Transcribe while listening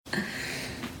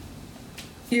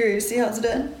You ready to see how it's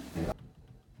done?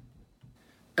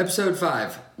 Episode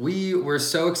 5. We were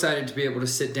so excited to be able to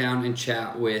sit down and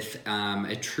chat with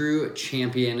a true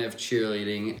champion of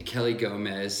cheerleading, Kelly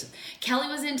Gomez. Kelly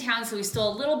was in town, so we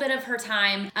stole a little bit of her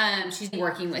time. She's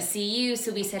working with CU,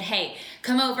 so we said, hey,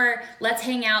 come over, let's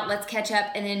hang out, let's catch up,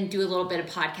 and then do a little bit of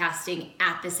podcasting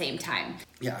at the same time.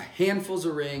 Yeah, handfuls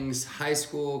of rings, high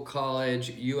school, college,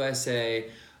 USA.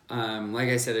 Like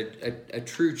I said, a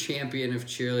true champion of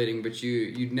cheerleading, but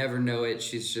you'd never know it.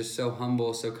 She's just so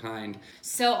humble, so kind.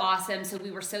 So awesome. So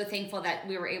we were so thankful that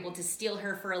we were able to steal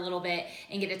her for a little bit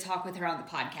and get to talk with her on the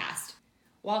podcast.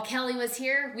 While Kelly was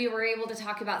here, we were able to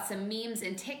talk about some memes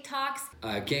and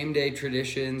TikToks. Game day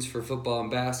traditions for football and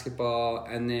basketball,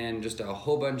 and then just a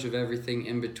whole bunch of everything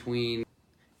in between.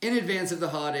 In advance of the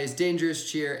holidays, Dangerous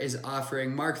Cheer is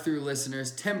offering Mark Through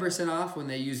listeners 10% off when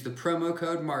they use the promo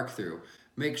code MarkThrough.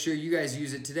 Make sure you guys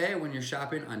use it today when you're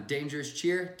shopping on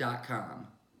dangerouscheer.com.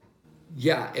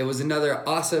 Yeah, it was another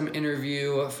awesome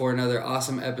interview for another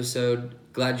awesome episode.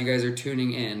 Glad you guys are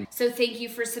tuning in. So thank you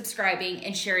for subscribing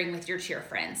and sharing with your cheer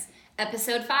friends.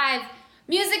 Episode 5,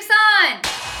 music's on!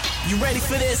 You ready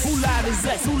for this? Who live is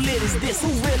us? Who lit is this? Who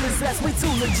real is us? We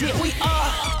too legit. We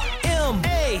are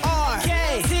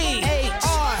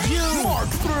M-A-R-K-T-H-R-U. Mark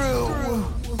Through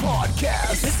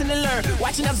Podcast. Listen and learn,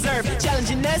 watch and observe.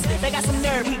 Challenging us, they got some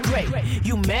nerve. We great.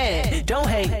 You mad? Don't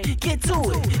hate. Get to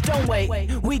it. Don't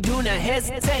wait. We do not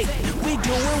hesitate. We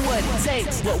doing what it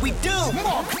takes. What we do.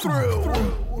 Mark Through.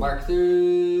 Mark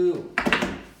Through.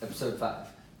 Episode 5.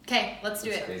 Okay, let's do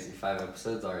That's it. crazy. 5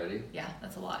 episodes already. Yeah,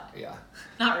 that's a lot. Yeah.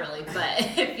 Not really, but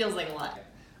it feels like a lot.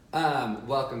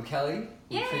 Welcome, Kelly.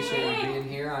 We Yay! appreciate you being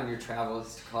here on your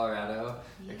travels to Colorado,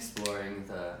 exploring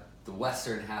the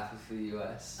western half of the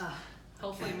U.S.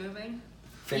 Hopefully moving.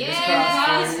 Fingers Yeah,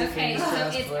 crossed for you, okay, fingers so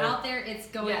crossed it's for you. out there, it's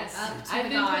going Yes, up to I've the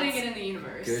been gods. putting it in the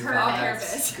universe. Good Perfect. On vibes.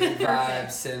 purpose. Good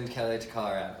vibes. Send Kelly to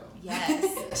Colorado.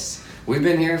 Yes. We've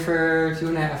been here for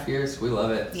 2.5 years. We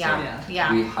love it. Yeah, So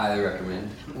yeah. We highly recommend.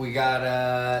 We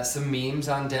got some memes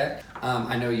on deck.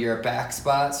 I know you're a back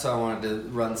spot, so I wanted to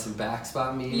run some back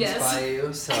spot memes Yes. by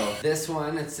you. So this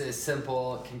one, it's a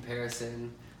simple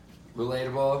comparison.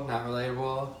 Relatable, not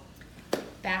relatable.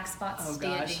 Back spots Oh,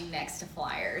 standing gosh. next to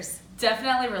flyers.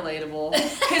 Definitely relatable.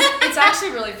 Because it's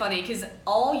actually really funny because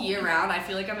all year round I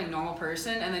feel like I'm a normal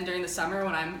person, and then during the summer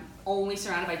when I'm only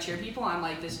surrounded by cheer people, I'm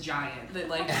like this giant that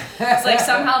like it's like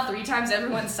somehow 3 times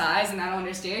everyone's size, and I don't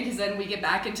understand because then we get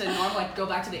back into normal, like go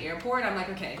back to the airport, I'm like,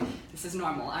 okay, this is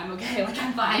normal. I'm okay. Like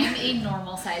I'm I am fine. a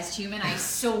normal sized human, I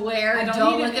swear. I don't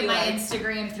Don't need to look at be my like-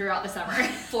 Instagram throughout the summer.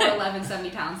 4'11", 70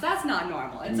 pounds. That's not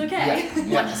normal. It's okay.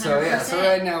 Yeah. So 100%.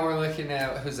 right now we're looking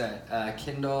at who's that?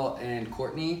 Kendall and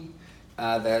Courtney.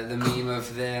 The meme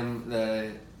of them,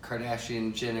 the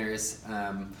Kardashian Jenners,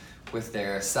 with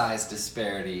their size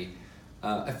disparity.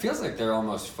 It feels like they're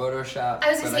almost photoshopped.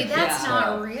 I was gonna but say, can't that's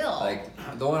tell. not real.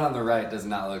 Like the one on the right does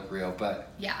not look real, but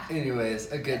Yeah.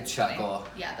 anyways, a good That's chuckle funny.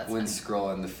 Yeah, that's when funny.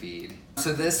 scrolling the feed.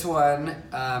 So this one,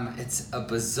 it's a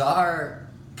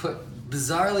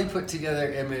bizarrely put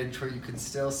together image where you can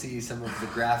still see some of the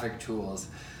graphic tools.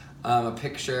 A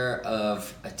picture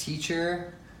of a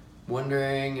teacher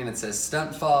wondering, and it says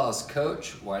stunt falls,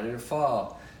 coach, why did it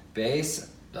fall? Base,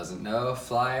 doesn't know.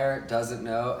 Flyer, doesn't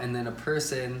know. And then a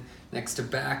person next to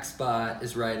back spot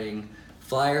is writing,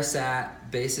 flyer sat,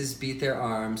 bases beat their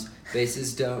arms,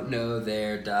 bases don't know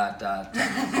their ...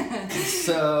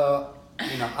 So,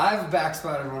 you know, I've back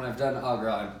spotted when I've done all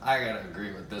ground. I gotta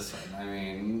agree with this one. I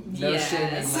mean, no Yes. shit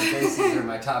in my bases are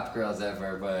my top girls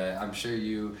ever, but I'm sure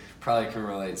you probably can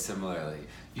relate similarly.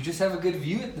 You just have a good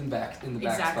view in the back spot.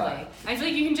 Exactly. I feel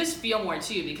like you can just feel more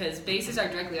too because bases are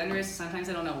directly under us. Sometimes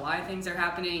I don't know why things are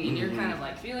happening, and you're kind of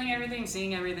like feeling everything,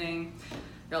 seeing everything.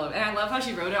 And I love how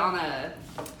she wrote it on a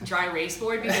dry erase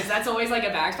board because that's always like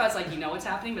a back spot. It's like you know what's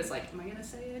happening, but it's like, am I gonna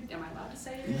say it? Am I allowed to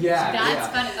say it? Yeah. That's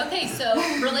funny. Okay, so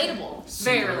relatable.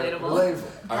 Very Super relatable.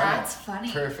 All right. That's funny.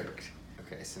 Perfect.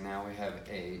 Okay, so now we have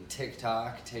a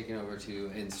TikTok taken over to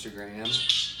Instagram.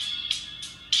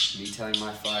 Me telling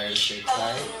my flyer to stay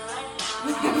tight.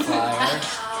 Flyer.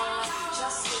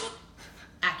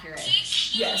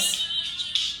 Accurate. Yes.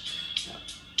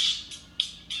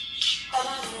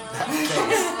 That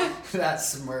face. That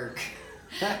smirk.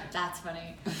 That's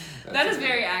funny. That is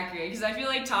very accurate because I feel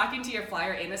like talking to your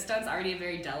flyer in a stunt's already a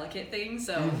very delicate thing.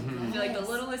 So I feel like the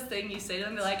littlest thing you say to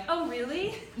them, they're like, "Oh,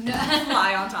 really?"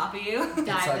 Fly on top of you. Dive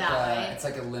that way. It's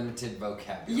like a limited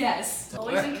vocabulary. Yes.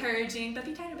 Always encouraging, but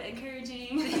be kind of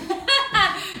encouraging.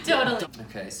 Totally.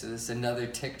 Okay, so this is another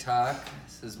TikTok.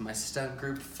 This is my stunt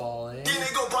group falling. See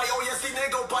nigga bite, oh yeah, see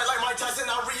nigga bite like Mike Tyson,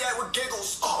 I react with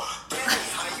giggles. Oh, baby,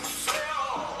 how you feel?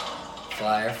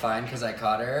 flyer fine because I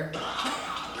caught her.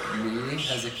 Me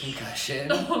has a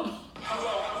concussion. Okay,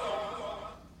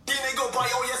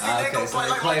 so they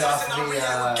played off the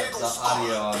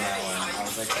audio on that one. I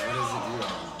was like, what does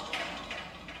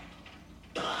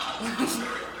it do?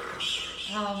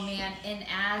 Oh man, and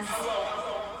as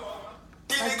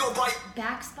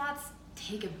back spots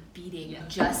take a beating.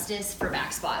 Justice for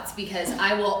back spots, because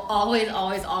I will always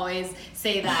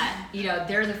say that, you know,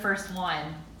 they're the first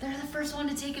one. They're the first one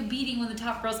to take a beating when the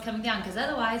top girl's coming down, because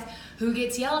otherwise, who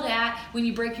gets yelled at when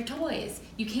you break your toys?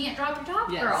 You can't drop your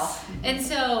top girl. And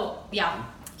so, yeah,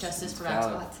 justice for back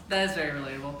spots. That is very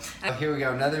relatable. Oh, here we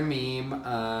go, another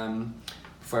meme.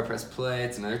 Before I press play,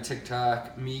 it's another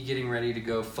TikTok. Me getting ready to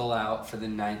go full out for the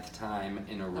 9th time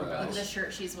in a row. Look at the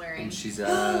shirt she's wearing. And she's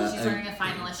wearing a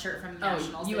finalist shirt from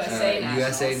Nationals. USA Nationals.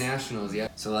 USA Nationals, yeah.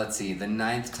 So let's see, the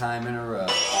 9th time in a row.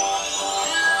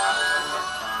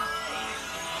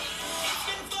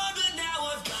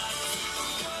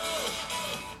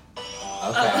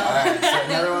 Okay, alright, so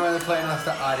another one they're playing off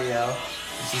the audio.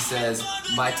 She says,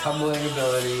 my tumbling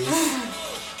abilities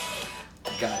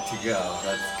got to go.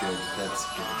 That's good, that's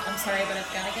good. I'm sorry, but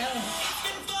I've gotta go.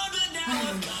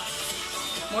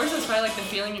 More so it's probably like the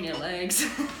feeling in your legs.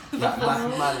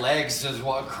 my legs just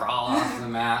want to crawl off the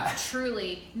mat.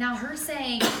 Truly. Now her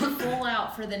saying full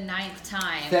out for the 9th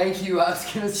time. Thank you, I was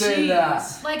gonna say that.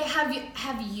 Like,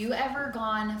 have you ever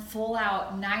gone full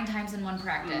out 9 times in one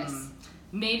practice?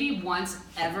 Maybe once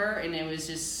ever, and it was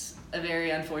just a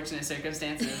very unfortunate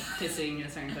circumstance of pissing a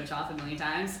certain coach off a million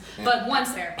times. Yeah. But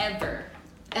once ever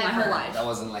in my whole life. That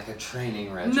wasn't like a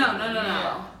training regimen.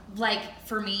 No. Like,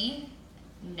 for me,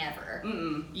 never.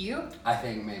 You? I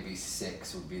think maybe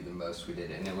 6 would be the most we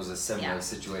did, and it was a similar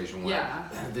situation where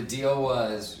the deal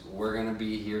was we're gonna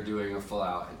be here doing a full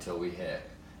out until we hit,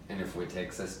 and if it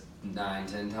takes us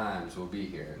 9-10 times, we'll be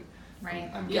here.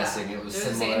 Right. I'm guessing it was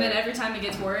similar. And then every time it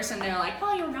gets worse, and they're like,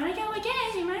 "Well, you're gonna go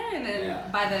again, man." And then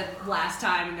by the last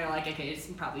time, they're like, "Okay, it's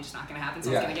probably just not gonna happen.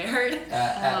 Someone's gonna get hurt." Of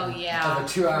a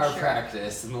 2-hour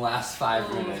practice, in the last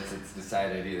 5 minutes, it's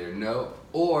decided either no,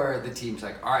 or the team's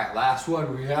like, "All right, last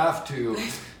one, we have to."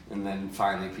 And then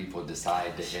finally people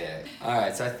decide to hit. All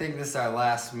right, so I think this is our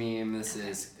last meme. This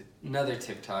is another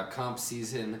TikTok. Comp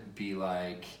season be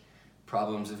like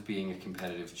problems of being a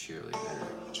competitive cheerleader.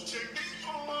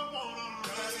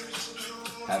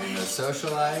 Having no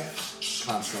social life,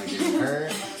 constantly getting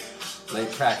hurt,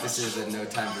 late practices and no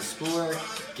time for schoolwork,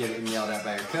 getting yelled at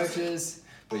by your coaches,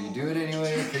 but you do it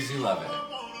anyway because you love it.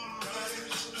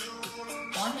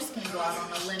 Well, I'm just going to go out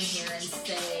on a limb here and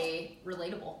say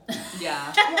relatable.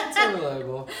 Yeah. It's so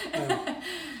relatable.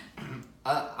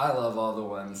 I love all the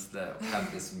ones that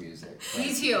have this music. Like,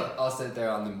 Me too. I'll sit there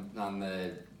on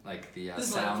the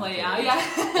sound play page. out, yeah.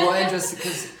 Well, and just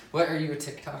because, what, are you a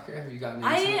TikToker? Have you gotten into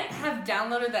I it? have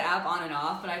downloaded the app on and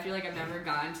off, but I feel like I've never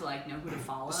gotten to like know who to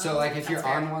follow. So like if you're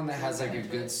That's on fair. one that has like a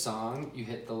good song, you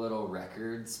hit the little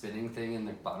record spinning thing in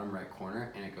the bottom right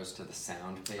corner and it goes to the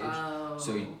sound page. Oh.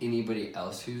 So anybody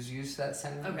else who's used that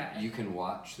sound, Okay. you can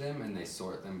watch them and they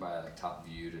sort them by like top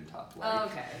viewed and top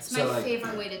liked. Okay. It's So, my like-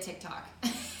 favorite way to TikTok.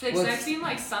 Like, Well, so I've seen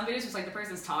like some videos just like the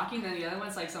person's talking, then the other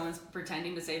one's like someone's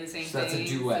pretending to say the same So thing.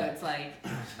 that's a duet. So it's like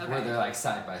Where they're like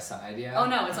side by side, yeah? Oh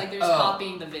no, it's like they're just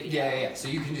copying the video. Yeah. So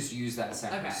you can just use that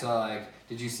sound. Okay. So like,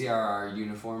 did you see our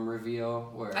uniform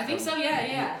reveal? Where I think so,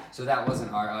 yeah. So that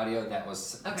wasn't our audio, that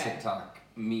was Okay. TikTok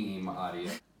meme audio.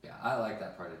 Yeah, I like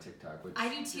that part of TikTok. Which I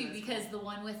do too, because the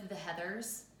one with the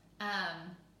Heathers,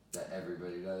 that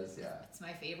everybody does, yeah. it's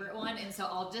my favorite one, and so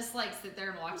I'll just like sit there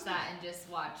and watch that and just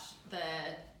watch the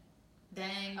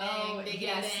dang,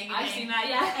 yes, dang, I've dang. seen that,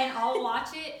 yeah. And I'll watch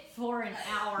it for an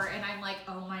hour, and I'm like,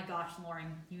 oh my gosh, Lauren,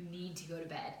 you need to go to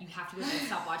bed. You have to go to bed.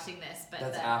 Stop watching this. But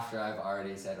That's after I've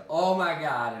already said, oh my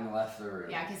god, and left the room.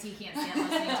 yeah, because he can't stand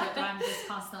listening to it, but I'm just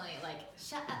constantly like,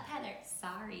 shut up, Heather.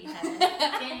 Sorry, Heather.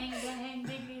 Dang,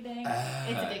 diggity, dang.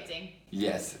 It's addicting.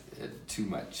 Yes, too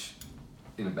much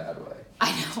in a bad way.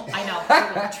 I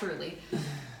know, truly.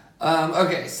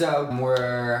 Okay, so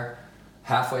we're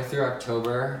halfway through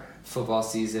October. Football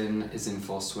season is in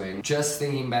full swing. Just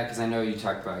thinking back, because I know you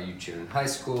talked about you cheered in high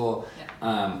school,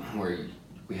 where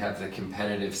we have the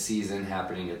competitive season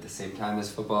happening at the same time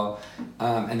as football.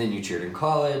 And then you cheered in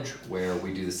college, where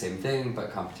we do the same thing,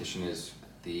 but competition is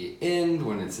at the end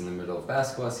when it's in the middle of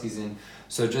basketball season.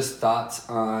 So just thoughts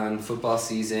on football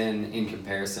season in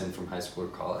comparison from high school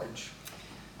to college.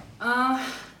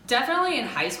 Definitely in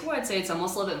high school, I'd say it's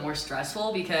almost a little bit more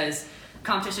stressful because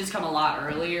competitions come a lot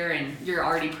earlier and you're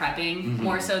already prepping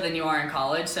more so than you are in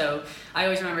college. So I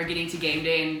always remember getting to game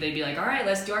day and they'd be like, all right,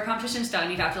 let's do our competition stuff. And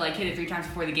you'd have to like hit it 3 times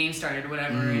before the game started or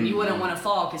whatever. And you wouldn't want to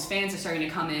fall because fans are starting to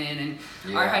come in.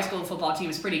 And our high school football team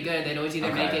is pretty good. They'd always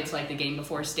either make it to like the game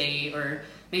before state or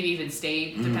maybe even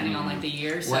state, depending on like the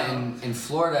year. So well, in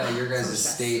Florida, your guys'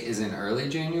 state is in early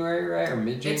January, right? Or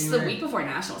mid-January? it's the week before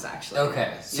nationals, actually.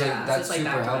 Okay, so that's so it's like super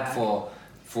back-to-back. helpful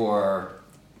for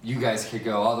you guys could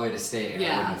go all the way to state and it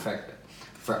wouldn't affect it.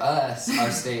 For us,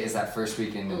 our state is that first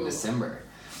weekend in December.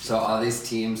 So all these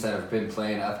teams that have been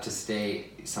playing up to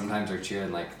state sometimes are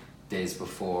cheering like days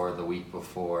before, the week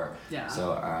before. Yeah.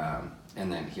 So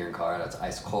and then here in Colorado it's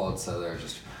ice cold, so they're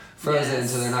just frozen,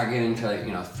 so they're not getting to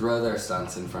like, throw their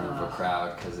stunts in front of a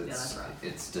crowd because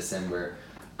it's December.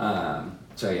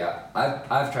 So yeah,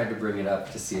 I've tried to bring it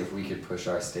up to see if we could push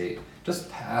our state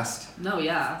just past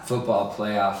football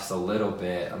playoffs a little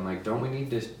bit. I'm like, don't we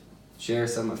need to share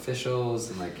some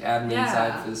officials and like admin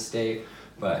side for the state?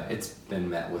 But it's been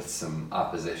met with some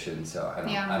opposition, so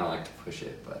I don't like to push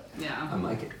it. But I'm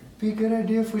like, it'd be a good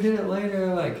idea if we did it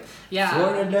later, like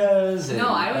Florida does. And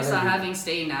I always thought having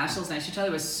state nationals next to each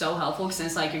other was so helpful because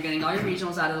it's like you're getting all your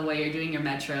regionals out of the way, you're doing your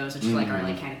metros, which is like our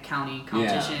like kind of county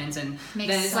competitions, and then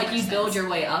it's like you build your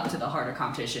way up to the harder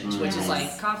competitions, which is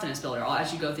like confidence builder all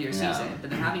as you go through your season.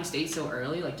 But then having state so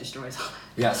early like destroys all that.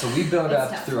 Yeah, so we build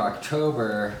up through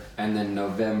October and then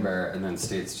November and then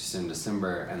states just in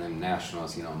December and then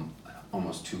nationals,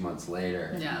 almost 2 months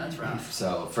later. Yeah, that's rough.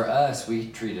 So for us, we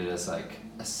treat it as like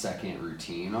a second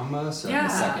routine almost, so the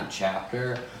second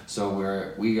chapter.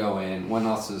 So we go in, when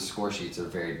also the score sheets are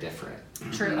very different.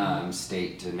 True.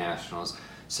 State to nationals.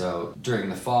 So during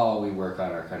the fall, we work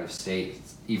on our kind of state,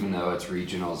 even though it's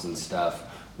regionals and stuff,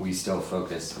 we still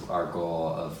focus our goal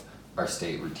of our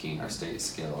state routine, our state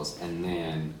skills, and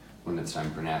then when it's time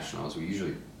for nationals, we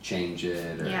usually change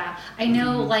it. Yeah, I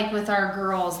know like with our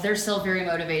girls, they're still very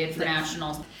motivated for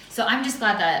nationals. So I'm just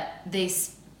glad that they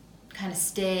kind of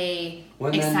stay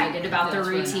excited about their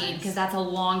routine because that's a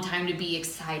long time to be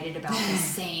excited about the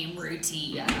same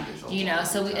routine.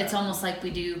 So it's almost like we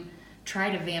do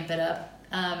try to vamp it up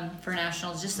for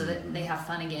nationals just so that they have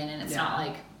fun again and it's not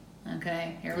like,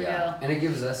 okay, here we go. And it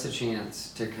gives us a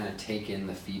chance to kind of take in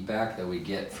the feedback that we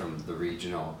get from the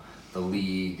regional, the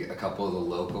league, a couple of the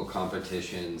local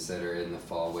competitions that are in the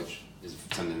fall, which is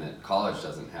something that college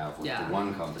doesn't have with the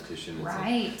one competition.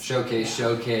 It's like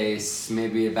showcase,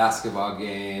 maybe a basketball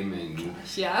game, and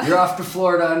you're off to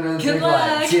Florida under the big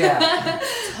lights. Yeah.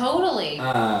 Totally.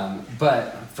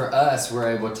 But for us,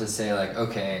 we're able to say like,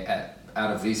 okay,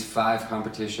 out of these 5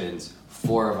 competitions,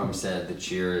 4 of them said the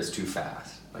cheer is too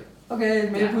fast. Like, okay,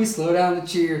 maybe we slow down the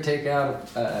cheer, take out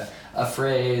a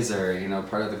phrase or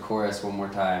part of the chorus one more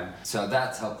time. So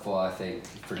that's helpful, I think,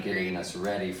 for getting us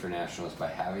ready for nationals by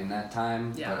having that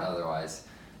time. But otherwise,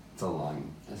 it's a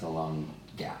long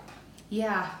gap.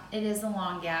 Yeah, it is a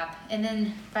long gap. And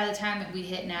then by the time we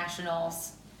hit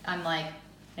nationals, I'm like,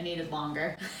 I needed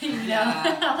longer.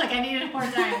 Like I needed more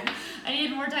time. I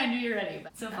needed more time to be ready.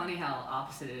 But it's so funny how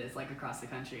opposite it is, like across the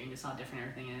country, and just how different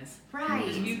everything is. Right.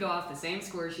 Because you go off the same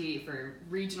score sheet for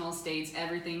regional states,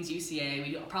 everything's UCA.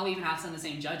 We probably even have some of the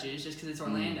same judges just because it's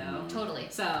Orlando. Totally.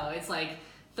 So it's like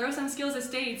throw some skills at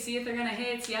state, see if they're gonna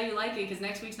hit, see how you like it. Because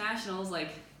next week's nationals, like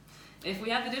if we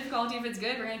have the difficulty, if it's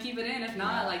good, we're gonna keep it in. If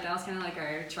not, like that was kind of like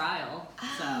our trial.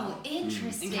 Oh,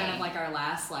 interesting. And kind of like our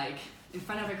last like. In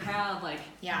front of a crowd, like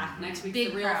next week's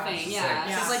big the real crowd. thing. Yeah,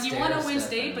 it's like you want to win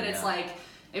state, but it's like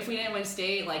if we didn't win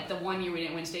state, like the one year we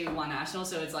didn't win state, we won national.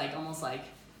 So it's like almost like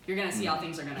you're gonna see how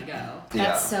things are gonna go.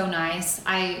 That's so nice.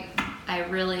 I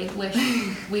really wish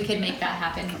we could make that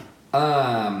happen.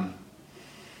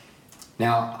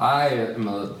 Now I am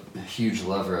a huge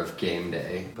lover of game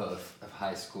day, both of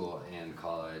high school and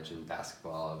college, and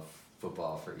basketball,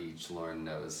 football for each. Lauren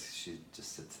knows she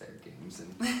just sits there at games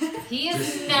and he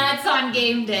is nuts on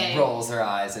game day. Rolls her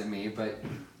eyes at me, but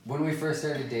when we first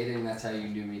started dating, that's how you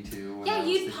knew me too. Yeah,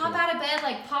 you'd pop out of bed,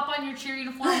 like pop on your cheer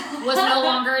uniform. Was no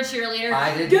longer a cheerleader.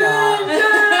 I did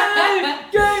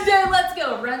not. Game day, let's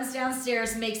go. Runs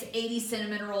downstairs, makes 80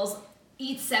 cinnamon rolls,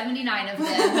 eats 79 of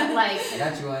them. Like I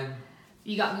got you one.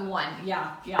 You got me one.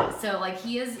 Yeah. So like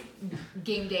he is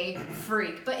game day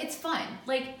freak, but it's fun.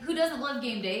 Like who doesn't love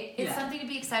game day? It's something to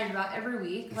be excited about every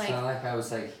week. It's not like I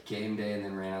was like game day and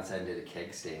then ran outside and did a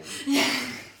keg stand.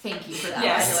 Thank you for that,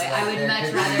 by the way. I would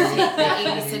much rather take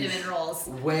the 80 cinnamon rolls.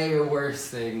 Way worse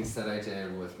things that I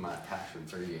did with my passion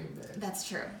for game day. That's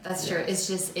true. It's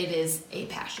just, it is a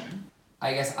passion.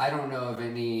 I guess I don't know of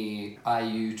any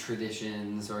IU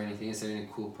traditions or anything. Is there any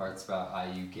cool parts about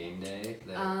IU game day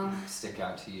that stick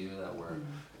out to you that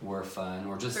were fun,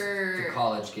 or just the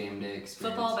college game day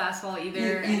experience? Football, basketball,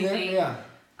 either anything. Yeah.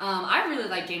 I really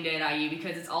like game day at IU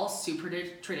because it's all super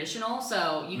traditional,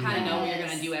 so you kind of know what you're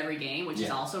going to do every game, which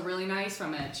is also really nice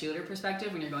from a cheerleader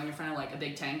perspective. When you're going in front of like a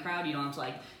Big Ten crowd, you don't have to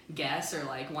like guess or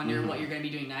like wonder what you're going to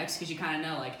be doing next, because you kind of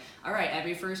know like, all right,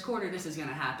 every first quarter this is going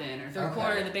to happen, or third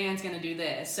quarter the band's going to do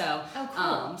this. So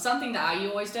something that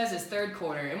IU always does is third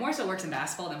quarter. It more so works in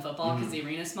basketball than football because the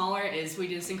arena's smaller. Is we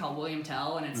do this thing called William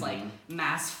Tell, and it's like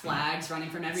mass flags running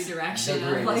from every direction.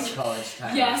 The greatest college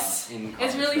timeout yes, in college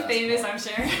it's really basketball. famous, I'm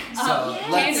sure. So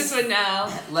Kansas would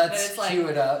know. Let's it's like cue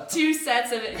it up. 2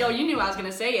 sets of it. Yo, you knew I was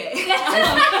gonna say it.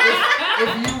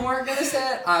 if you weren't gonna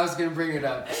say it, I was gonna bring it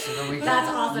up so that we can. That's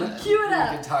awesome. Cue it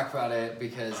up. We can talk about it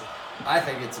because I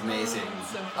think it's amazing.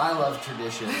 I love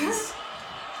traditions.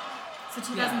 So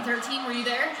 2013, were you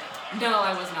there? No,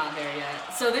 I was not there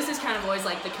yet. So this is kind of always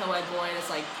like the co-ed boy that's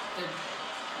like the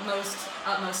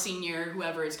utmost senior,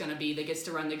 whoever it's gonna be, that gets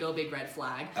to run the Go Big Red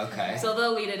flag. Okay. So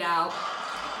they'll lead it out.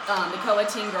 The co-ed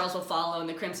team girls will follow, and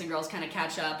the Crimson girls kind of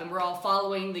catch up, and we're all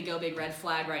following the Go Big Red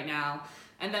flag right now.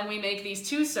 And then we make these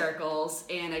 2 circles,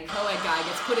 and a co-ed guy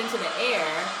gets put into the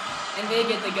air, and they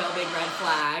get the Go Big Red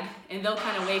flag, and they'll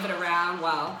kind of wave it around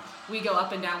while we go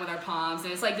up and down with our palms,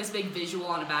 and it's like this big visual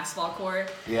on a basketball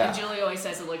court. Yeah. And Julie always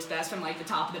says it looks best from like the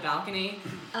top of the balcony,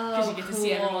 because you get to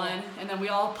see everyone. And then we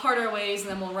all part our ways,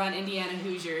 and then we'll run Indiana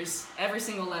Hoosiers, every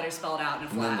single letter spelled out in a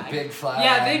flag. And then the big flags.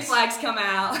 Yeah, big flags come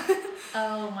out.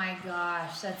 Oh my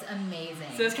gosh, that's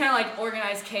amazing. So it's kind of like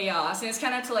organized chaos, and it's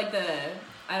kind of to like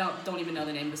I don't even know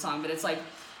the name of the song, but it's like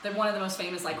one of the most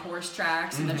famous like horse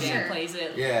tracks, and the band plays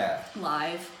it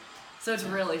live. So it's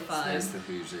really fun. So there's the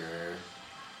Hoosier.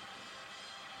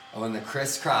 Oh, and the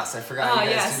crisscross. I forgot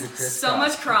you guys do the crisscross. So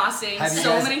much crossing,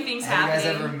 many things happening. Have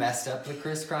you guys ever messed up the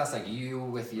crisscross, like you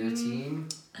with your team?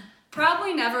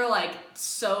 Probably never like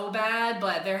so bad,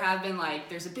 but there have been like,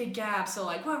 there's a big gap, so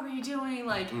like, what were you doing?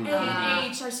 Like, A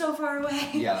and H are so far away.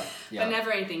 Yeah. But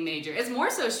never anything major. It's more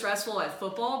so stressful at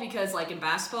football because like in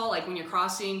basketball, like when you're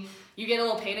crossing, you get a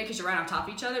little painted because you're right on top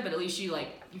of each other, but at least you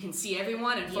can see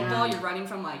everyone. In football, you're running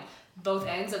from like both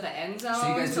ends of the end zone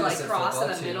to like cross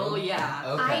in the middle. Yeah.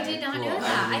 Okay, I did not know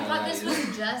that. I thought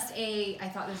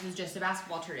this was just a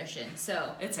basketball tradition.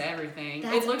 So it's everything.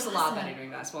 That's it looks awesome. a lot better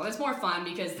during basketball. It's more fun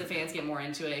because the fans get more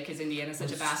into it because Indiana's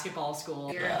such a basketball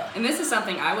school. Yeah. And this is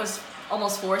something I was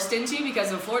almost forced into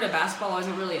because in Florida basketball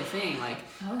isn't really a thing. Like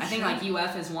I think like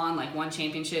UF has won like one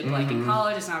championship. Like in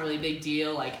college it's not really a big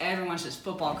deal. Like everyone's just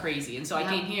football crazy. And so I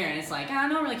came here and it's like, no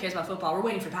one really cares about football. We're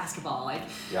waiting for basketball. Like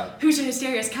Hoosier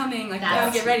Hysteria is coming. Like we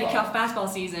gotta get ready to kick off basketball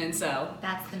season. So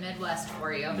that's the Midwest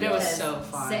for you. But it was so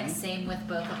fun. Same with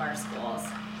both of our schools.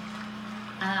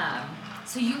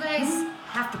 So you guys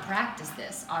have to practice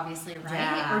this, obviously, right?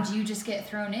 Yeah. Or do you just get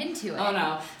thrown into it? Oh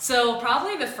no. So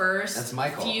probably the first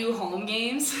Michael. few home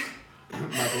games.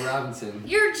 Michael Robinson.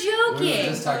 You're joking. We were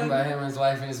just talking about him and his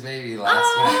wife and his baby last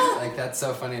night. Like that's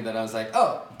so funny that I was like,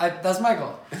 that's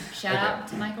Michael. Shout out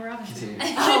to Michael Robinson.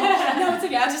 No, it's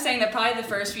okay. I was just saying that probably the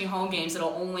first few home games, it'll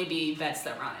only be vets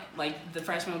that run it. Like the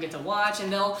freshmen will get to watch,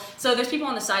 and so there's people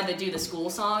on the side that do the school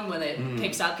song when it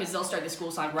picks up, because they'll start the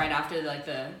school song right after like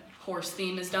the horse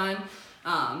theme is done.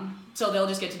 So they'll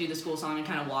just get to do the school song and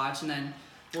kind of watch, and then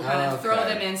we'll kind of throw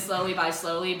them in slowly by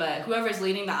slowly. But whoever's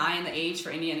leading the I and the H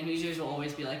for Indiana Hoosiers will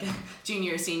always be like a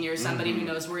junior or senior, somebody who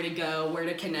knows where to go, where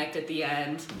to connect at the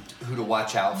end. Who to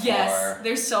watch out for. Yes,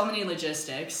 there's so many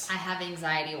logistics. I have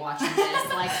anxiety watching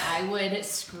this. Like, I would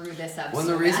screw this up. Well,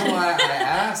 the reason why I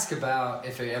ask about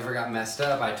if it ever got messed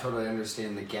up, I totally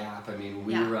understand the gap. I mean,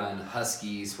 we run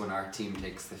Huskies when our team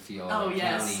takes the field in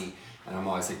county. And I'm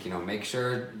always like, make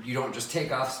sure you don't just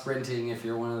take off sprinting if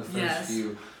you're one of the first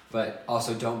few. But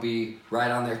also don't be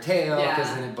right on their tail, because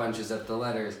then it bunches up the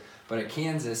letters. But at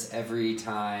Kansas, every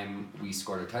time we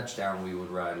scored a touchdown, we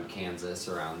would run Kansas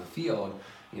around the field,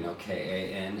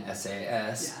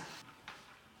 KANSAS. Yeah.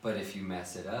 But if you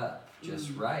mess it up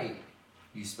just right,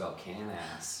 you spell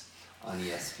Can-ass on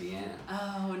ESPN.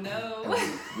 Oh no.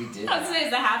 And we did that. Does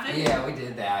that happen? Yeah, we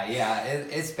did that. Yeah,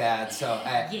 it's bad. So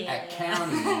at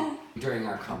county, during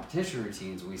our competition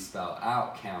routines, we spell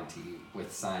out county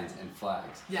with signs and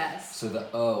flags. Yes. So the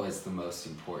O is the most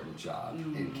important job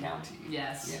in county.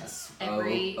 Yes. Yes.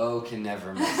 Every O can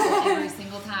never mess up. every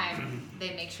single time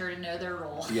they make sure to know their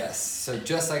role. Yes. So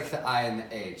just like the I and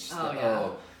the H, the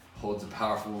O holds a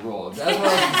powerful role. That's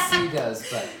what the C does,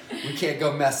 but we can't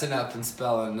go messing up and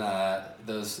spelling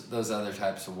those other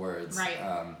types of words. Right.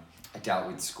 I doubt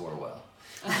we'd score well.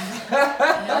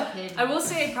 No kidding. I will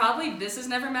say probably this is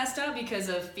never messed up because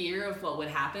of fear of what would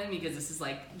happen, because this is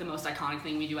like the most iconic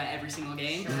thing we do at every single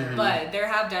game. Sure. But there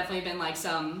have definitely been like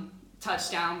some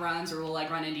touchdown runs, or we'll like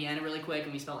run Indiana really quick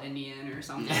and we spell Indian or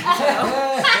something.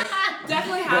 So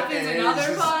definitely happens in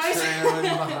other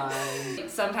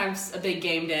pies. Sometimes a big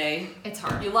game day. It's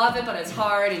hard. You love it, but it's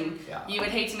hard, and Yeah. you would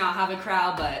hate to not have a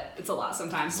crowd, but it's a lot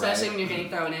sometimes, especially Right. when you're getting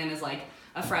thrown in as like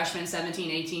a freshman, 17,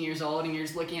 18 years old, and you're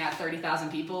just looking at 30,000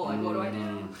 people. Like, what do I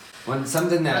do? When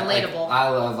something that like, Relatable. I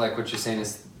love, like what you're saying,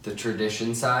 is the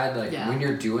tradition side. Like Yeah. when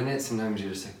you're doing it, sometimes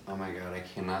you're just like, oh my god, I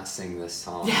cannot sing this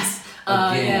song Yes.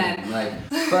 again. Again.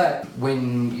 Like, but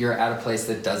when you're at a place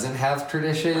that doesn't have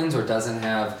traditions or doesn't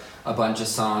have a bunch of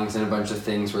songs and a bunch of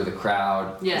things where the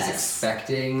crowd Yes. is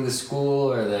expecting the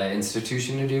school or the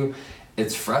institution to do,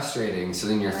 it's frustrating. So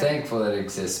then you're thankful that it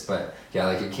exists. But yeah,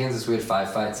 like at Kansas, we had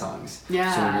 5 fight songs.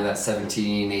 Yeah. So when you're that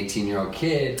 17, 18-year-old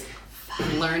kid,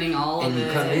 Learning all and of you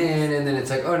it. come in, and then it's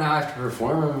like, oh, now I have to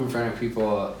perform them in front of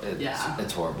people.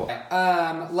 It's horrible.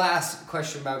 Last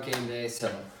question about game day.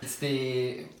 So it's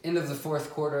the end of the fourth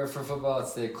quarter for football.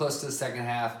 It's the close to the second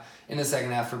half. In the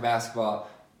second half for basketball,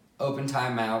 open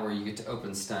timeout where you get to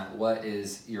open stunt. What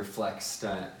is your flex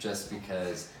stunt? Just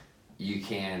because you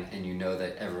can, and you know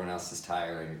that everyone else is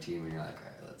tired on your team, and you're like, all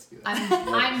right, let's do it.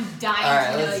 I'm dying All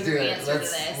right, to know let's do your it. answer to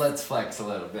this. Let's flex a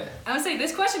little bit. I would say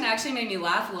this question actually made me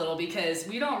laugh a little, because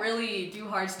we don't really do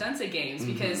hard stunts at games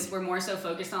Mm-hmm. because we're more so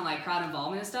focused on like crowd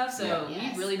involvement and stuff. So Yeah.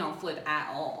 Yes. we really don't flip at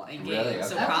all in games. Really?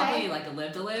 So Okay. probably like a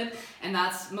live to live, and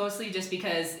that's mostly just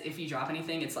because if you drop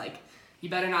anything, it's like you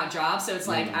better not drop. So it's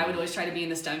like I would always try to be in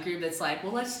the stunt group that's like,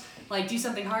 well, let's like do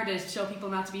something hard to show people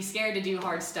not to be scared to do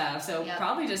hard stuff. So Yep.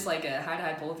 probably just like a high to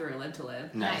high pull through or live to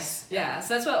live. Nice. Yeah,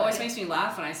 so that's what always makes me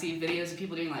laugh when I see videos of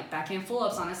people doing like backhand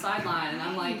pull-ups on a sideline, and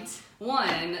I'm like,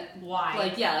 one, Why?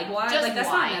 like why? Just like that's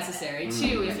why? not necessary. Mm.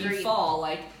 Two, if you Agreed. fall,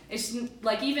 like it's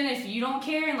like even if you don't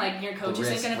care and like your coach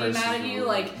isn't gonna be mad at you,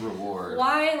 like reward.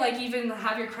 why like even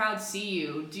have your crowd see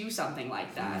you do something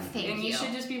like that? Thank and you.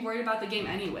 should just be worried about the game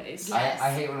anyways. Yeah. Yes. I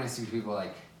hate when I see people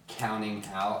like counting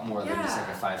out more than just like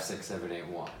a Yeah. 5, 6, 7, 8,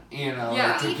 1. You know,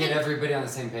 Yeah. like to get Even- everybody on the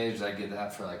same page. I get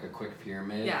that for like a quick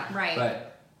pyramid. Yeah. Right.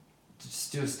 But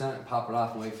just do a stunt, pop it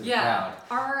off, and wait for the Yeah.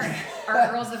 crowd.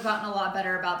 Our girls have gotten a lot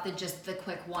better about the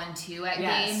quick 1-2 at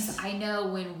Yes. games. I know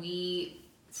when we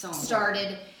So important.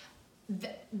 started,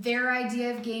 their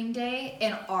idea of game day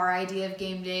and our idea of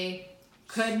game day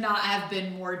could not have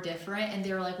been more different. And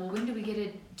they were like, "Well, when do we get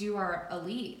to do our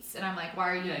elites?" And I'm like, "Why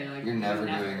are you? Yeah, you're like You're never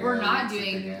doing We're your not elites at the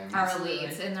doing game. our Absolutely.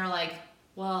 elites." And they're like,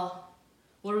 "Well,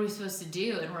 what are we supposed to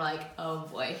do?" And we're like, "Oh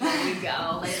boy, here we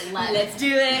go. Let's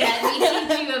do it. Let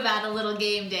me teach you about a little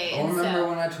game day." I And remember so,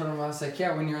 when I told them, I was like,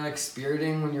 yeah, when you're like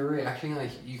spiriting, when you're reacting,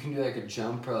 like you can do like a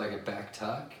jump or like a back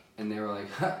tuck. And they were like,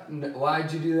 huh,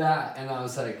 why'd you do that? And I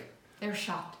was like, they're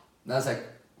shocked.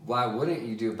 why wouldn't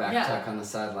you do a back Yeah. tuck on the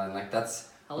sideline? Like that's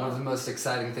one of the most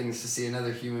exciting things to see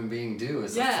another human being do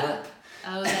is a Yeah. flip.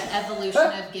 Oh, the evolution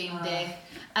of game day.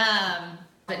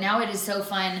 But now it is so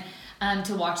fun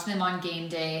to watch them on game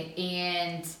day,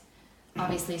 and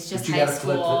obviously it's just But you high gotta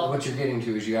flip. school. What you're getting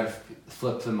to is you gotta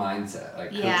flip the mindset.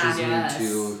 Like Yeah.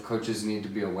 coaches need to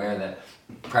be aware that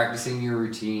practicing your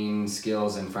routine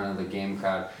skills in front of the game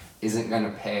crowd isn't gonna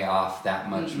pay off that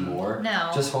much more. No.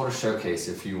 Just hold a showcase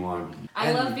if you want. I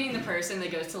And- love being the person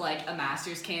that goes to like a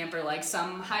master's camp or like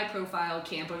some high profile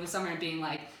camp over the summer and being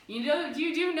like, you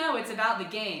do know it's about the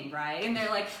game, right? And they're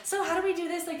like, so how do we do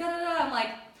this? Like, da da da. I'm like,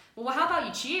 well, how about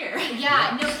you cheer?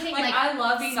 Yeah, no kidding. Like, I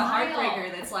love being smile. the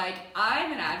heartbreaker that's like,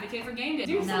 I'm an advocate for game day.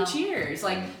 Do No. some cheers.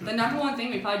 Like, the number one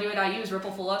thing we probably do at IU is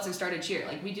ripple full ups and start a cheer.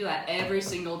 Like, we do that every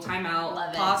single timeout,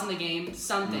 Love it. pause in the game,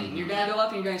 something. You're going to go up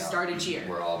and you're going to start a cheer.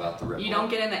 We're all about the ripple. You don't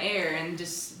get in the air and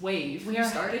just wave. We You are-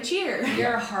 start a cheer. We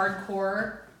are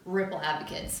hardcore ripple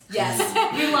advocates. Yes,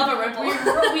 we love a ripple. We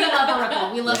love a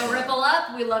ripple. We love a ripple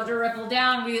up. We love to ripple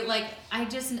down. I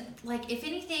just like, if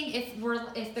anything,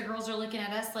 if the girls are looking at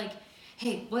us like,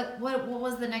 hey, what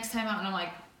was the next time out? And I'm like,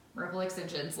 ripple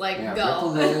extensions. Like, Yeah, go. ripple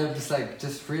lives like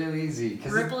just real easy.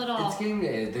 Cause Ripple it all. It's game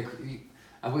day.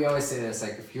 We always say this,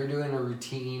 like if you're doing a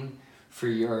routine for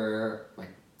your like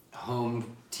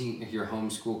home team, your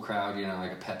homeschool crowd, you know,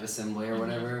 like a pep assembly or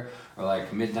whatever, or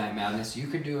like Midnight Madness, you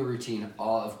could do a routine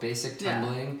all of basic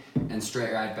tumbling and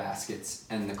straight ride baskets,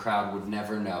 and the crowd would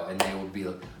never know, and they would be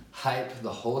hype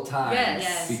the whole time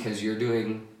Yes. because you're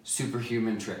doing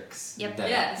superhuman tricks Yep. that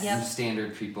Yes. Yep.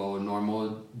 standard people,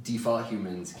 normal default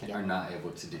humans are not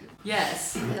able to do.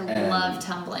 Yes. I love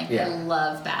tumbling. yeah. I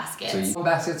love baskets. So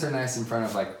baskets are nice in front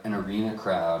of like an arena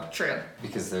crowd True.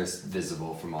 because they're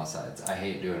visible from all sides. I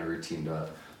hate doing a routine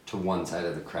to one side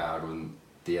of the crowd when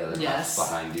the other Yes. half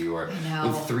behind you, or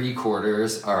know. the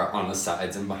 3/4 are on the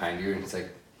sides and behind you, and it's like,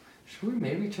 should we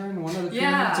maybe turn one of the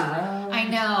pyramids around? I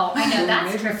know. Should we That's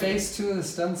maybe tricky. face 2 of the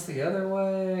stunts the other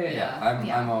way? Yeah.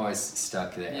 Yeah. I'm always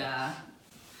stuck there. Yeah.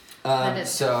 That is-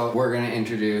 So we're gonna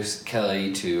introduce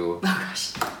Kelly to Oh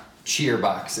gosh. cheer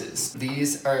boxes.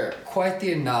 These are quite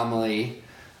the anomaly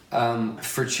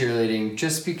for cheerleading,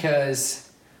 just because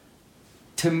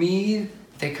to me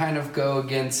they kind of go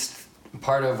against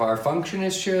part of our function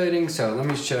as cheerleading. So let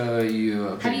me show you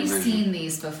a Have you version. seen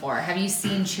these before? Have you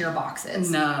seen cheer boxes?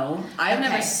 No, I've Okay.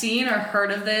 never seen or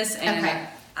heard of this, and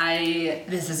Okay.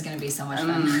 This is gonna be so much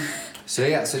fun.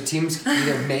 So teams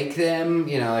either make them,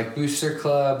 like Booster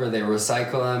Club, or they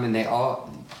recycle them, and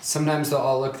sometimes they'll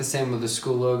all look the same with the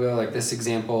school logo. Like this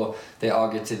example, they all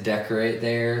get to decorate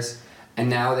theirs. And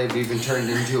now they've even turned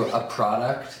into a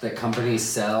product that companies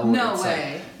sell. where No it's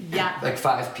way. Yeah. Like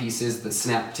 5 pieces that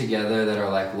snap together that are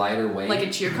like lighter weight. Like a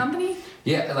cheer company?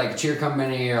 Yeah, like a cheer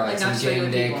company or like Like some not just game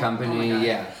regular day people. company. Oh my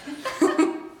Yeah.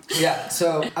 Yeah,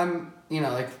 so I'm,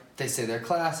 like they say they're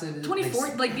classic.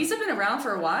 2014, like these have been around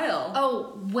for a while.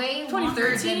 Oh, way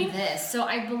longer 2013? than this. So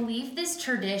I believe this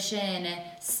tradition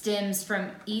stems from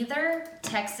either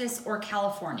Texas or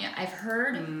California. I've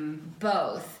heard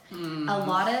both. A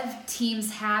lot of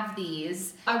teams have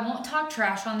these. I won't talk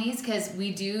trash on these because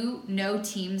we do know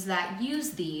teams that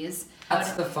use these.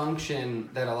 That's the function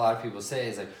that a lot of people say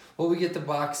is like, well, we get the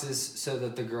boxes so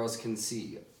that the girls can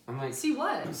see. I'm like, See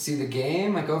what? see the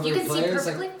game, like over You the can see players,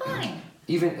 perfectly like fine.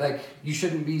 even like you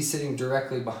shouldn't be sitting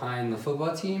directly behind the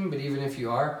football team, but even if you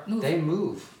are, Move. they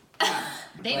move. They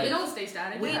Like- They move. don't stay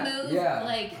static. We Yeah. move. Yeah.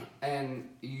 Like, And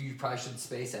you probably should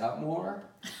space out more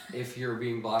if you're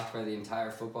being blocked by the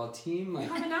entire football team. Like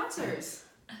You have announcers.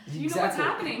 You know what's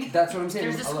happening. That's what I'm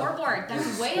saying. there's a lot- scoreboard that's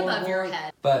there's a way above your scoreboard.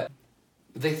 head. But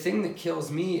the thing that kills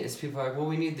me is people are like, well,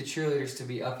 we need the cheerleaders to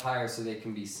be up higher so they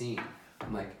can be seen.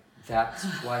 I'm like, that's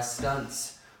why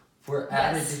stunts were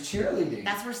added to cheerleading.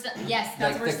 That's where, yes,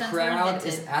 that's Like where the stunts were crowd invented.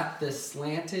 is at the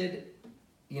slanted,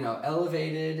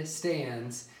 elevated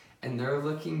stands, and they're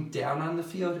looking down on the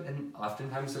field, and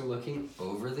oftentimes they're looking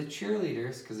over the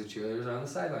cheerleaders because the cheerleaders are on the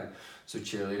sideline. So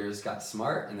cheerleaders got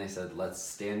smart and they said, let's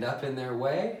stand up in their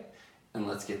way and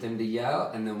let's get them to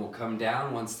yell, and then we'll come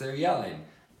down once they're yelling.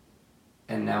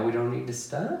 And now we don't need to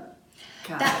stunt?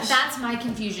 Gosh. That's my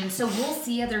confusion. So we'll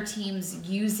see other teams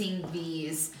using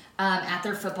these at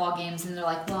their football games, and they're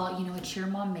like, well, a cheer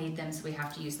mom made them, so we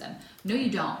have to use them. No, you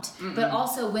don't. But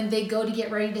also, when they go to get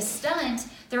ready to stunt,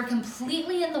 they're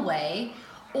completely in the way,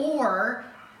 or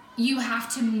you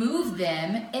have to move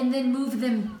them and then move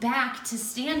them back to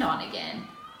stand on again.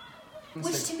 It's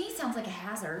Which like- to me sounds like a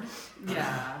hazard.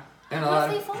 Yeah. And a What lot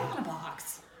if they of, fall on a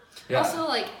box? yeah. Also,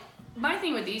 like, my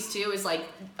thing with these two is like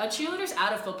a cheerleader's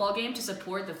at a football game to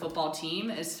support the football team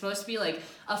is supposed to be like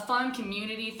a fun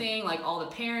community thing. Like all the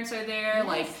parents are there. Yes.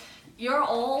 Like you're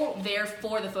all there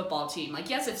for the football team. Like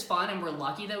yes, it's fun and we're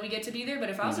lucky that we get to be there. But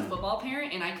if I was a football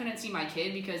parent and I couldn't see my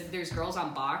kid because there's girls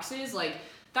on boxes, like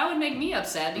that would make me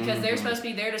upset because they're supposed to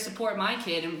be there to support my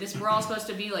kid and we're all supposed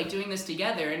to be like doing this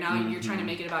together and now you're trying to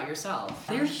make it about yourself.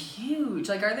 They're huge.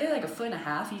 Like are they like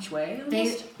 1.5 feet each way? They,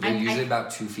 They're I- usually I-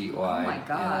 about 2 feet wide. my Yeah,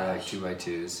 they're like gosh.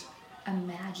 2x2s.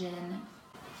 imagine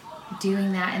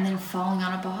doing that and then falling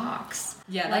on a box.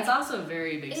 Yeah, Like, that's also a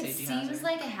very big it safety seems hazard.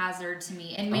 like a hazard to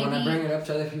me, and And when I bring maybe it up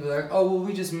to other people, they're like, "Oh, well,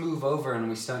 we just move over and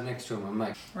we stunt next to them." I'm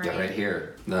like, "Yeah, Right. right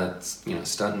here. That's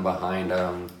stunting behind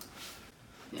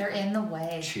they're in the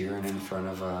way. cheering in front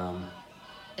of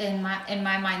In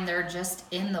my mind, they're just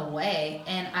in the way,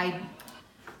 and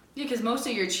Yeah, because most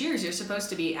of your cheers, you're supposed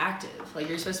to be active. Like,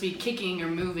 you're supposed to be kicking or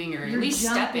moving or You're at least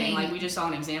stepping. jumping. Like, we just saw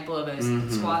an example of a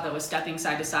squad that was stepping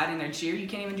side to side in their cheer. You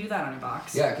can't even do that on your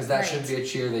box. Yeah, because that Right. should be a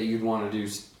cheer that you'd want to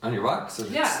do on your box, so,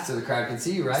 Yeah. so the crowd can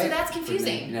see you, right? So that's But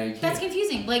confusing. then, you can't. That's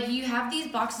confusing. Like you have these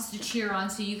boxes to cheer on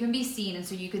so you can be seen and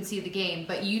so you can see the game,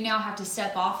 but you now have to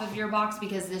step off of your box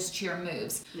because this cheer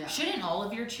moves. Yeah. Shouldn't all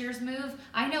of your cheers move?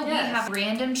 I know we Yes. have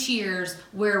random cheers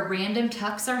where random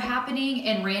tucks are happening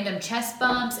and random chest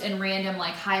bumps and random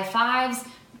like high fives.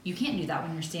 You can't do that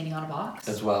when you're standing on a box.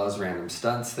 As well as random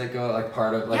stunts that go, like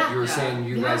part of, like Yeah. you were Yeah. saying,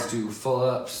 you Yeah. guys do full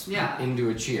ups Yeah.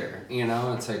 into a cheer.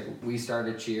 It's like we start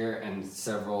a cheer and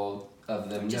several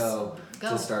of them Just know go.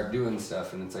 to start doing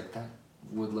stuff, and it's like that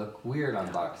would look weird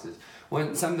on boxes.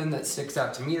 When something that sticks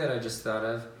out to me that I just thought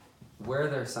of, where are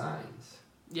their signs?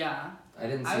 Yeah. I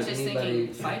didn't see I was just anybody.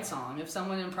 thinking fight song. If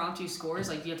someone impromptu scores,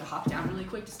 like, you have to hop down really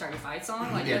quick to start your fight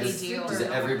song. Like, Yeah, that's does, do. does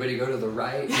super- everybody go to the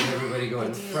right? Does everybody go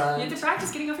in They do. front? You have to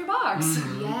practice getting off your box.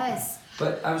 Yes.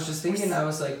 But I was just thinking, I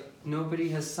was like, nobody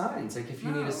has signs. Like, if you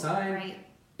need No. a sign, Right.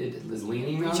 it is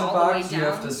leaning Reach on the all the way box, you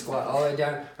have down. to squat all the way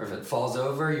down. Or if it falls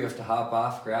over, you have to hop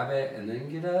off, grab it, and then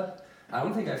get up. I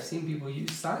don't think I've seen people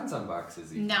use signs on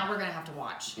boxes either. Now we're gonna have to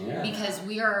watch Yeah. because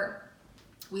we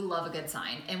love a good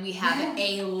sign, and we have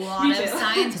a lot Me of too.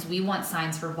 signs because we want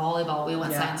signs for volleyball, we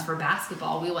want Yeah. signs for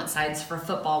basketball, we want signs for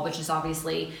football, which is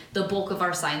obviously the bulk of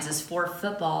our signs is for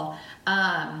football.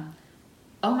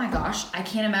 Oh my gosh, I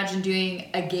can't imagine doing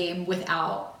a game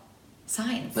without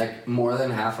signs. Like more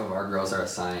than half of our girls are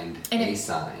assigned And a it-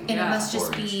 sign. And Yeah. it must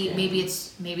just for each be game.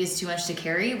 maybe it's too much to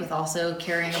carry with also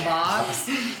carrying a box.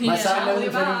 My Yeah, sign doesn't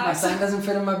fit. My box. sign doesn't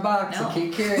fit in my box. No. I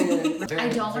can't carry it. I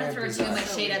don't want Very to throw bizarre. too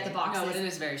much shade at the No, boxes, it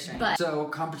is very strange. but So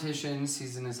competition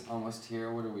season is almost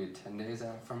here. What are we, 10 days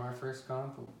out from our first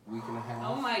comp? A week and a half?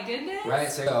 Oh my goodness.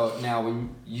 Right, so now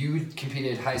when you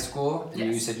competed high school, and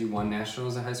you Yes. said you won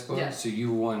nationals in high school, Yes. so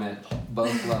you won at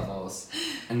both levels,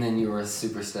 and then you were a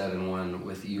super stud and won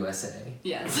with USA.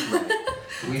 Yes. Right.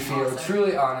 We feel Awesome.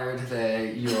 truly honored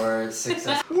that your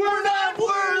success We're not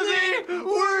worthy.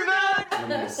 We're not.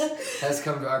 has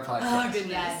come to our Oh podcast.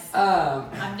 goodness. yes,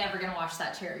 I'm never gonna wash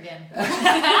that chair again.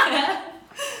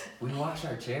 We wash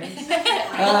our chairs.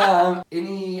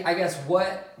 I guess,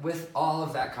 what with all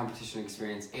of that competition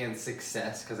experience and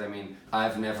success, because I mean,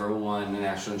 I've never won a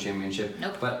national championship,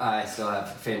 Nope. but I still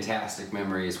have fantastic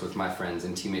memories with my friends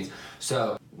and teammates.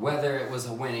 So whether it was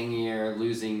a winning year,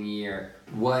 losing year,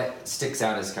 what sticks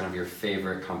out as kind of your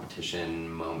favorite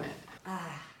competition moment?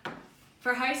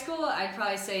 For high school, I'd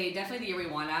probably say definitely the year we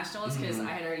won nationals because I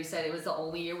had already said it was the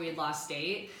only year we had lost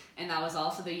state, and that was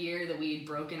also the year that we had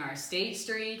broken our state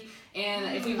streak.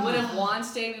 And if we would have won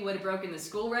state, we would have broken the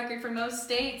school record for most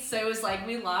states. So it was like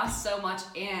we lost so much.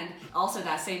 And also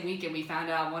that same weekend, we found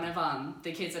out one of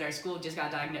the kids at our school just got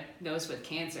diagnosed with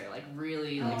cancer, like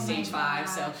really like stage 5.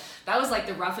 So that was like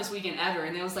the roughest weekend ever.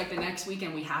 And it was like the next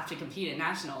weekend we have to compete at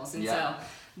nationals. And Yeah. so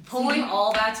pulling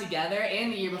all that together,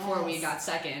 and the year before we Yes. got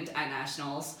second at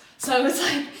nationals, so it was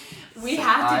like we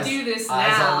have Eyes- to do this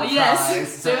eyes now. on the Yes,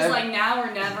 prize. so it was like now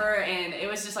or never, and it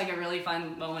was just like a really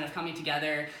fun moment of coming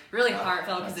together, really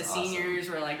heartfelt because the that's awesome. seniors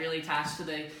were like really attached to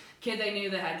the kid they knew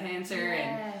that had cancer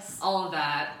and Yes. all of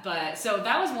that. But so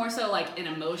that was more so like an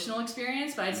emotional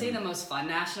experience, but I'd say Mm-hmm. the most fun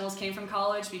nationals came from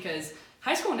college because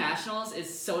high school nationals is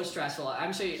so stressful.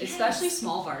 I'm sure, especially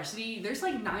small varsity, there's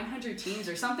like 900 teams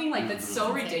or something like that's so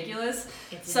insane. ridiculous.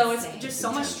 It's So insane. it's just It's so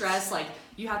much intense. stress. Like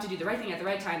you have to do the right thing at the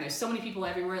right time. There's so many people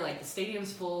everywhere. Like the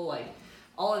stadium's full. Like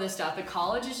all of this stuff. But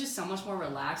college is just so much more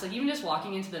relaxed. Like even just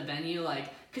walking into the venue, like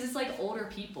because it's like older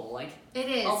people. Like It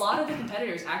is. a lot of the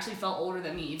competitors actually felt older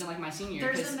than me, even like my senior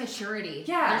year. There's 'cause- a maturity.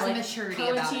 yeah, there's like a maturity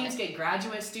pro about teams it. get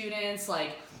graduate students.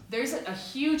 Like there's a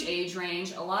huge age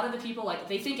range. A lot of the people like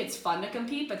they think it's fun to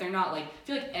compete, but they're not. Like I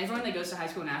feel like everyone that goes to high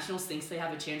school nationals thinks they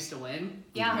have a chance to win.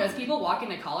 Yeah. Whereas people walk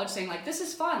into college saying like this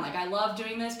is fun. Like I love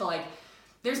doing this, but like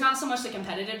there's not so much the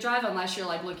competitive drive unless you're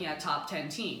like looking at top 10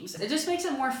 teams. It just makes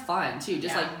it more fun too.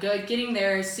 Just Yeah. like getting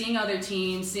there, seeing other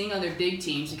teams, seeing other big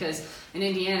teams. Because in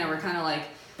Indiana we're kind of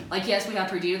like yes, we have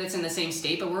Purdue that's in the same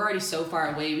state, but we're already so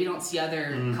far away. We don't see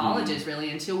other colleges really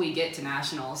until we get to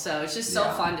nationals. So it's just so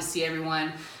Yeah. fun to see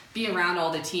everyone, be around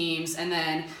all the teams, and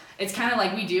then it's kind of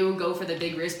like we do go for the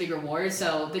big risk, big reward.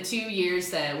 So the 2 years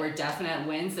that were definite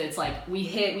wins, it's like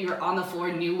we were on the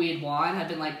floor, knew we had won, have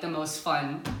been like the most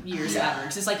fun years Yeah. ever.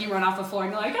 It's just like you run off the floor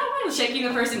and you're like, oh, shaking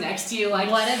the person next to you, like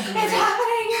What a it's great-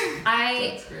 happening.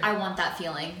 That's great. I want that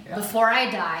feeling. Yeah. Before I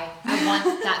die, I want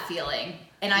that feeling.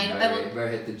 And You better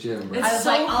hit the gym, bro. It's I was so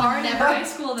like, I'll hard in never- high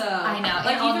school though. I know. Like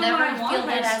and I'll even when never I won feel high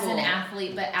that as school. an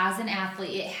athlete, but as an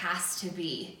athlete, it has to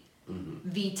be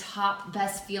the top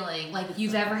best feeling like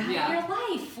you've ever had Yeah. in your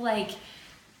life. Like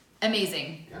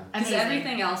amazing. Yeah. Because Amazing.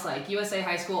 everything else, like USA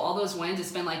high school, all those wins,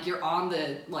 it's been like you're on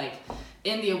the like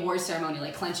in the awards ceremony,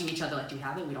 like clenching each other, like, do we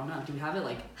have it? We don't know. Do we have it?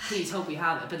 Like, please hope we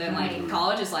have it. But then like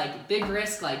college is like big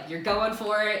risk, like you're going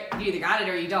for it. You either got it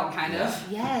or you don't, kind of.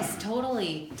 Yes,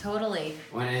 totally.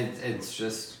 When it's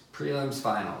just prelims,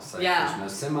 finals. Like Yeah.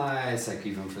 there's no semis, like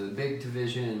even for the big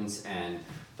divisions, and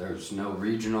there's no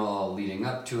regional leading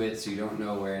up to it, so you don't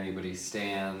know where anybody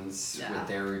stands Yeah. with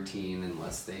their routine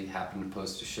unless they happen to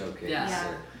post a showcase. Yeah. Yeah.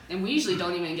 or- And we usually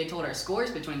don't even get told our scores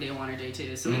between day 1 or day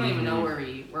 2, so we don't even know where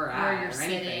we're at Where you're or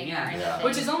sitting anything. or Yeah. anything.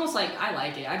 Which is almost like I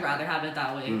like it. I'd rather have it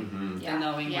that way Mhm. Yeah. than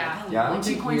knowing Yeah. like, oh, Yeah, I we're don't 2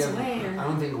 think we points ever. away. I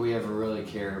don't think we ever really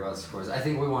cared about scores. I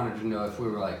think we wanted to know if we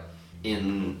were like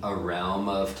in a realm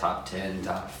of top 10,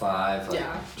 top 5. Like,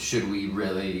 Yeah. should we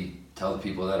really tell the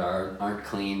people that aren't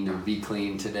clean to be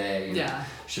clean today? And Yeah.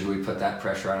 should we put that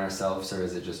pressure on ourselves, or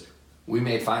is it just we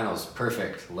made finals,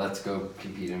 perfect, let's go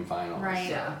compete in finals? Right,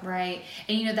 Yeah. right.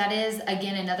 And you know, that is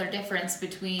again another difference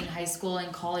between high school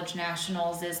and college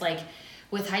nationals is like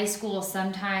with high school,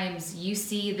 sometimes you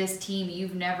see this team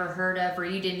you've never heard of or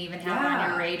you didn't even have on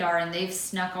your radar, and they've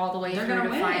snuck all the way through to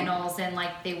finals and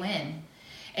like they win.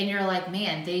 And you're like,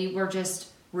 man, they were just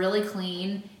really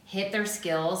clean, hit their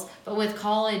skills. But with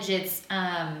college, it's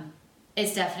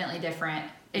definitely different.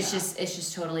 It's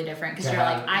just totally different because you're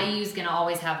like, IU's gonna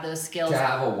always have those skills. To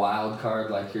have a wild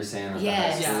card like you're saying at the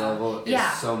high school level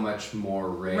is so much more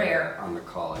rare on the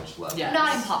college level. Yes.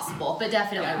 Not impossible, but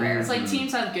definitely rare. It's like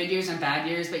teams have good years and bad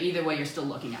years, but either way, you're still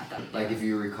looking at them. Like if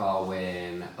you recall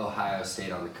when Ohio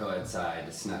State on the co-ed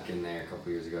side snuck in there a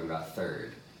couple years ago and got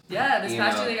third. Yeah, this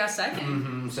past year they got second.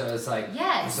 Mm-hmm. So it's like,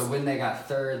 so when they got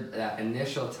third that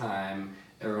initial time,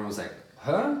 everyone was like,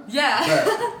 huh? Yeah.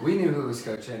 But we knew who was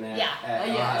coaching at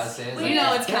Ohio State. We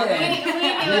know it's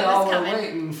coming. We all were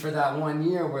waiting for that 1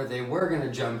 year where they were going to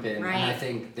jump in. Right. And I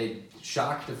think they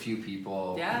shocked a few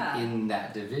people in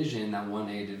that division, that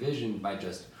 1A division, by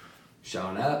just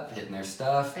showing up, hitting their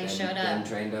stuff. They showed up. Then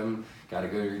trained them, got a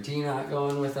good routine out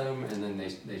going with them, and then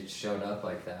they showed up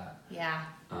like that. Yeah.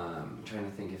 I'm trying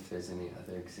to think if there's any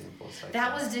other examples like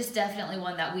that. That was just definitely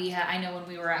one that we had. I know when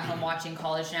we were at home watching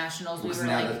college nationals, we were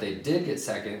now like, that they did get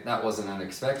second, that wasn't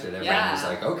unexpected. Everyone was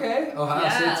like, okay, Ohio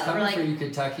State's coming for you,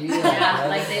 Kentucky.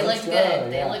 Like they looked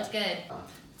good. They looked good.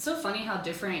 It's so funny how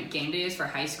different game day is for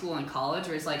high school and college,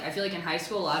 where it's like, I feel like in high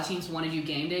school, a lot of teams want to do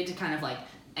game day to kind of like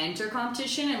enter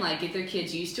competition and like get their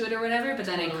kids used to it or whatever, but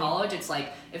then in college it's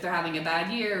like if they're having a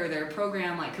bad year or their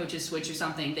program like coaches switch or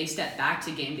something, they step back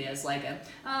to game day as like a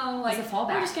fallback.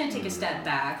 We're just gonna take a step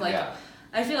back. Like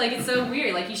I feel like it's so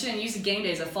weird. Like you shouldn't use the game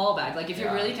day as a fallback. Like if you're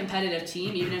a really competitive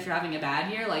team, even if you're having a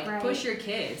bad year, like push your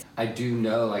kids. I do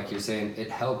know, like you're saying, it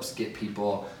helps get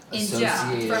people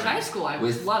associated for high school. I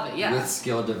love it. Yeah, with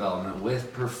skill development,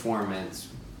 with performance,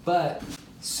 but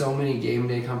so many game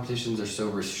day competitions are so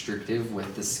restrictive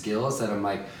with the skills that I'm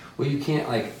like, well, you can't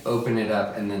like open it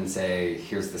up and then say,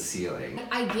 here's the ceiling.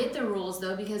 I get the rules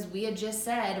though, because we had just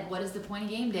said, what is the point of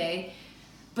game day?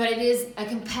 But it is a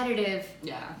competitive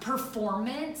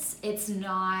performance. It's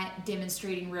not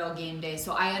demonstrating real game day.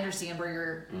 So I understand where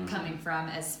you're coming from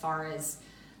as far as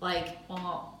like,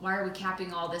 well, why are we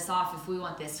capping all this off if we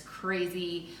want this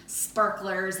crazy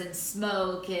sparklers and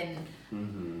smoke and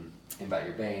about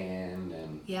your band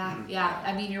and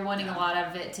I mean, you're wanting a lot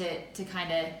of it to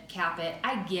kind of cap it.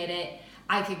 I get it.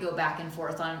 I could go back and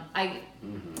forth on. I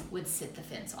would sit the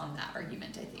fence on that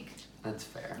argument. I think that's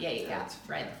fair. Yeah.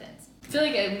 Ride the fence. I feel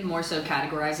like I would more so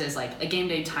categorize it as like a game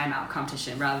day timeout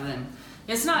competition rather than.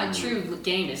 It's not a true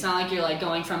game. It's not like you're like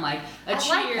going from like a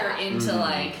cheer into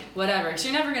like whatever. Because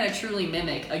you're never gonna truly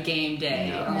mimic a game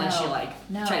day unless you like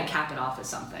try to cap it off as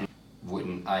something.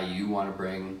 Wouldn't IU want to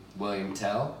bring William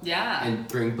Tell? Yeah. And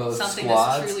bring both something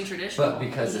squads? That's truly traditional. But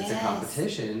because it's a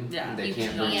competition, they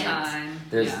can't bring time.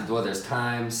 There's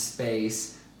time,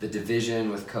 space, the division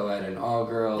with co-ed and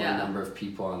all-girl, the number of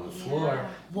people on the floor.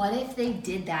 What if they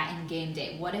did that in game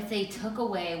day? What if they took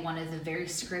away one of the very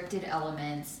scripted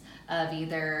elements of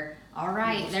either, all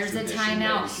right, there's a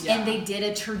timeout, and they did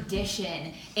a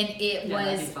tradition, and it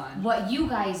was what you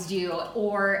guys do,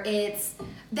 or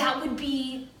that would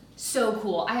be so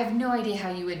cool. I have no idea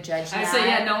how you would judge that. I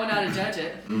say, no one know how to judge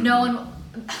it. No one.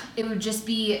 It would just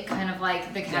be kind of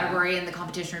like the category and the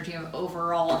competition routine of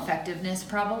overall effectiveness,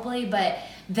 probably, but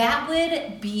that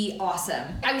would be awesome.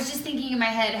 I was just thinking in my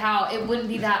head how it wouldn't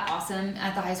be that awesome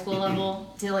at the high school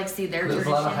level to like see their traditions. A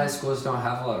lot of high schools don't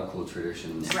have a lot of cool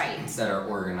traditions that are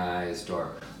organized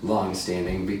or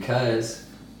long-standing because,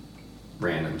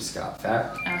 random Scott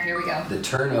fact. Oh, here we go. The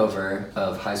turnover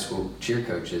of high school cheer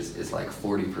coaches is like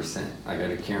 40%. I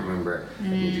can't remember. I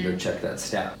need to go check that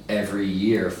stat. Every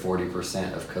year,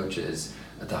 40% of coaches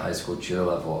at the high school cheer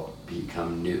level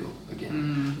become new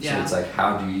again. So it's like,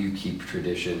 how do you keep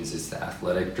traditions? Is the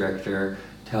athletic director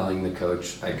telling the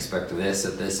coach, I expect this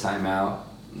at this time out?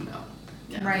 No.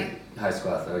 Right. High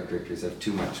school athletic directors have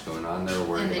too much going on. They're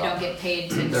worried and they don't get paid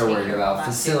to. They're worried about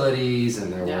facilities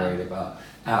and they're worried about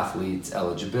athletes'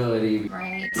 eligibility.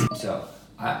 Right. So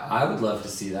I would love to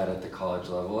see that at the college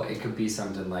level. It could be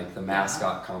something like the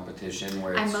mascot competition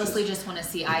where it's I mostly just want to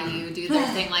see IU do their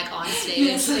thing like on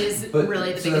stage is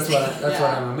really the biggest thing. That's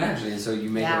what I'm imagining. So you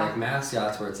make it like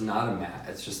mascots where it's not a mat.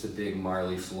 It's just a big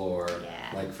marley floor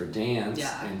like for dance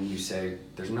and you say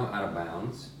there's no out of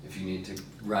bounds. If you need to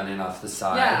run in off the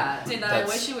side. I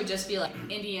wish it would just be like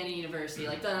Indiana University,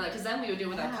 like because then we would do it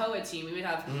with our co-ed team. We would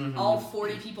have all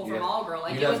 40 people from all girl.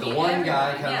 Like you'd it have would the be one everyone.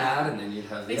 guy come out, and then you'd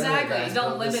have the other guys.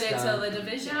 Don't limit it to the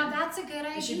division. No, that's a good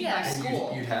idea. It should be by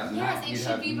school. You'd have it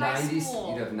should be by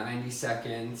school. You'd have 90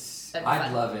 seconds. That'd be I'd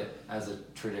fun. love it as a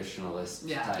traditionalist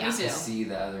type to see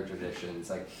the other traditions.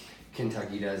 Like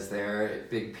Kentucky does their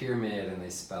big pyramid and they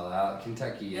spell out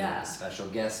Kentucky. Yeah. And the special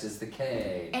guest is the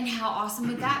K. And how awesome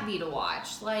would that be to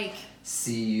watch? Like,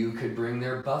 CU could bring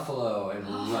their buffalo and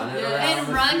run it around. and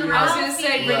the run field. I was gonna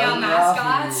say, bring out Run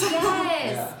mascots. Ralphie.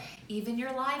 yes, Yeah. even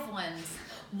your live ones.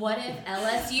 What if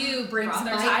LSU brings Brought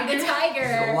their Mike the The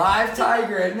Tiger? live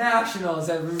tiger at Nationals,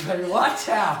 everybody watch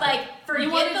out. Like, You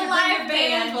forget wanted the to bring live your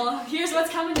band. Well, here's what's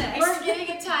coming next. We're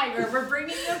getting a tiger. We're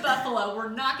bringing a buffalo.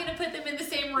 We're not going to put them in the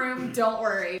same room. Don't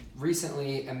worry.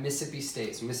 Recently at Mississippi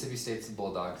State's the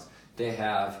Bulldogs, they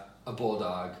have a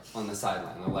bulldog on the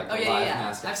sideline. They're like Oh a yeah, live yeah.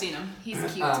 mascot. I've seen him. He's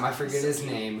cute. I forget his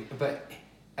name, but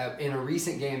in a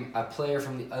recent game, a player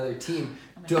from the other team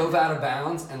dove out of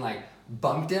bounds and like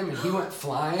bumped him, and he went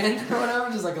flying or whatever,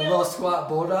 just like a little squat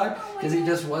bulldog, because he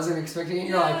just wasn't expecting it.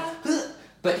 You're like, "Huh."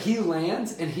 But he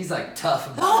lands and he's like tough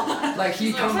about it. Like he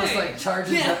He's like, almost "Hey." like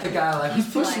charges at the guy like, who's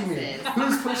pushing me? Flexes.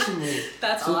 Who's pushing me?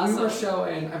 That's so awesome. we were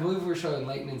showing, I believe we were showing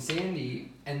Leighton and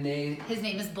Sandy, and they His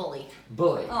name is Bully.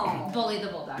 bully. Oh. Bully the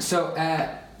Bulldog. So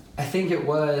I think it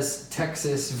was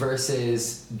Texas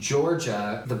versus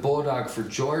Georgia, the Bulldog for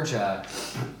Georgia.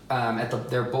 At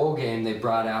their bowl game, they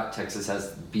brought out, Texas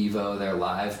has Bevo, their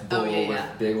live bull yeah.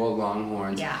 with big old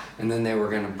longhorns. Yeah. And then they were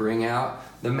going to bring out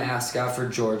the mascot for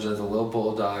Georgia, the little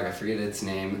bulldog, I forget its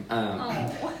name.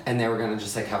 And they were going to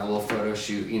just like have a little photo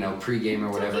shoot, pregame or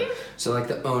whatever. So like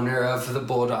the owner of the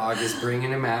Bulldog is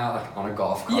bringing him out like on a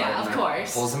golf cart. Yeah, of and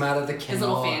course. Pulls him out of the kennel. His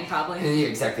little fan, probably. Yeah,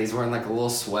 exactly. He's wearing like a little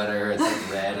sweater. It's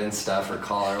like red and stuff, or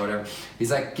collar or whatever.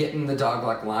 He's like getting the dog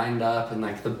like lined up, and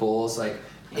like the bull's like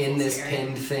in this scary.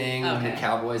 pinned thing, and the Okay.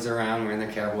 cowboys are around wearing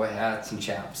their cowboy hats and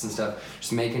chaps and stuff,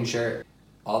 just making sure.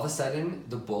 All of a sudden,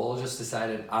 the bull just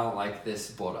decided, I don't like this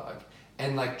bulldog,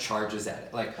 and like charges at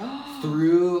it, like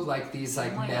through like these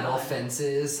like my metal God.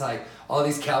 fences. Like all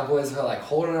these cowboys are like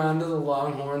holding on to the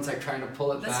longhorns, like trying to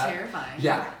pull it That's back. terrifying.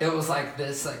 Yeah, it was like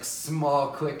this like small,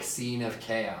 quick scene of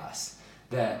chaos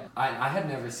that I had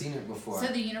never seen it before. So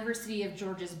the University of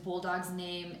Georgia's Bulldog's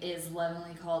name is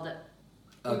lovingly called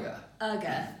Uga.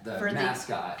 Uga. The for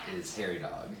mascot is Hairy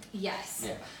Dog. Yes.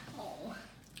 Yeah, Oh.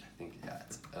 I think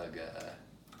it's Uga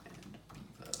and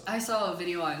Bevo. I saw a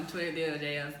video on Twitter the other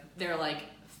day of their like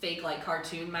fake like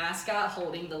cartoon mascot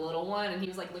holding the little one, and he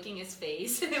was like licking his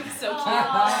face, and it was so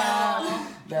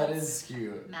cute. That is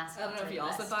cute. I Mascots don't know are if he the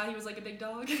also best. thought he was like a big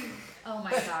dog. Oh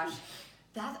my gosh.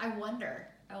 I wonder.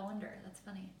 That's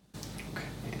funny.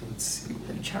 Okay, let's see.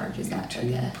 Who charges that To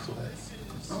Uga? play.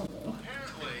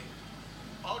 Apparently,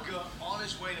 Uga on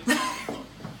his way to Mexico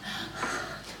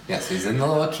Yes, he's in the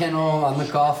little kennel on the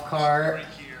golf cart, right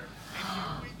here.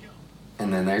 And here we go.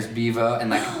 and then there's Bevo, and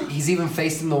like he's even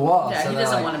facing the wall. Yeah, so he they're,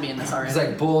 doesn't like- want to be in this already. It's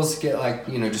like bulls get like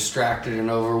distracted and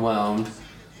overwhelmed.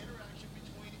 Interaction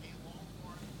between a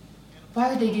longhorn and Why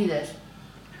would they do this?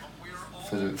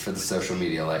 we're all For the social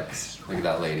media likes. Look at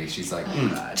that lady. She's like,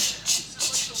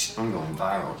 I'm going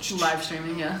viral. Live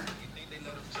streaming, yeah. you think they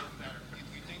let us jump better.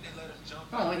 You think they let us jump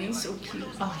Oh, and he's so cute.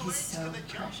 Oh, he's so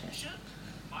precious.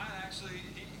 Mine actually,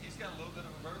 he's got a little bit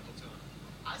of a vertical to him.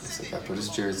 I So I put his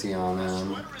jersey on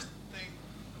him.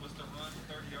 Was to run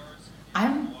 30 yards.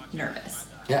 I'm nervous.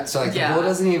 Yeah, so like Yeah. the bull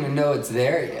doesn't even know it's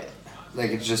there yet.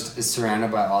 Like it just is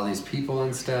surrounded by all these people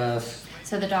and stuff.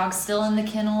 So the dog's still in the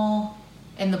kennel,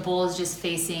 and the bull is just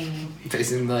facing.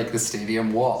 Facing like the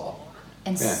stadium wall.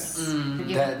 And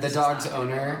The dog's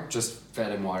owner just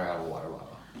fed him water out of a water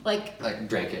bottle. like Like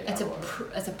drank it. it's out a of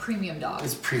water. it's a premium dog.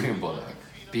 It's premium bulldog.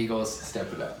 Beagles,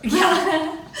 step it up.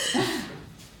 Yeah.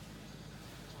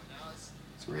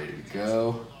 It's ready to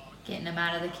go. Getting him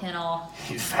out of the kennel.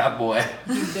 He's a fat boy.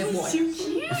 Good boy.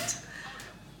 Cute.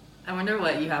 I wonder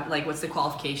what you have, like, what's the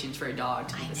qualifications for a dog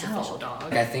to be I this know. official dog?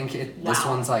 Like, I think this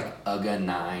Wow. one's like Uga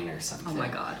 9 or something. Oh my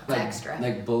God. Like, Extra.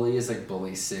 Like Bully is like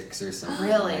Bully 6 or something.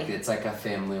 Really? Like, it's like a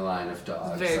family line of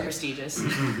dogs. Very like, prestigious.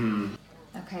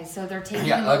 Okay, so they're taking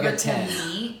Yeah, him Uga over 10. to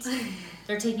meet.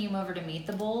 They're taking him over to meet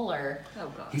the bull, or Oh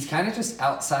god. He's kind of just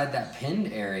outside that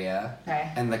pinned area.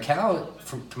 Okay. And the cow,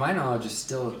 to my knowledge, is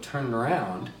still turned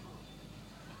around.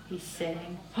 he's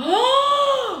sitting.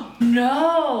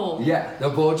 No. Yeah, the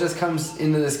bull just comes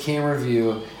into this camera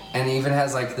view and he even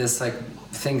has like this like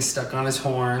thing stuck on his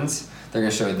horns. They're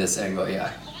gonna show you this angle,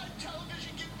 yeah. Live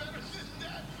television get better than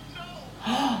that.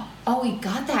 No. Oh, he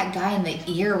got that guy in the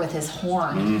ear with his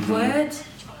horn. Mm-hmm. What?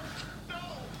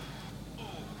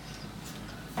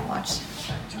 Watch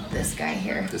this guy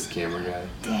here. This camera guy.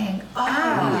 Dang. Ooh,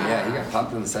 Oh. yeah, he got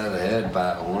popped on the side of the head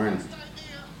by a horn.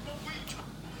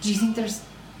 Do you think there's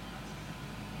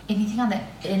anything on the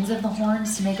ends of the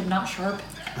horns to make them not sharp?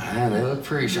 Yeah, they look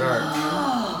pretty sharp.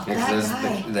 Yeah, 'cause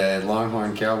that guy. the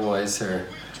Longhorn Cowboys are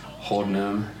holding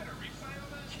him.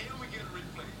 Can we get a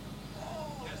replay?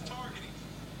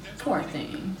 Poor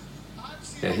thing.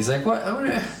 Yeah, he's like, what?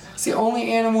 It's the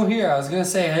only animal here. I was gonna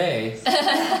say hey.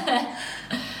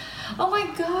 Oh my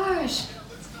gosh.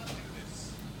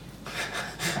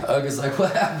 Uga's like,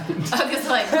 what happened? Uga's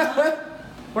like,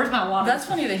 where's my water? That's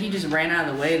funny that he just ran out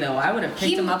of the way though. I would have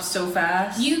picked him up so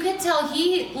fast. You could tell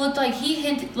he looked like he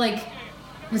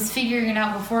was figuring it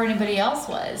out before anybody else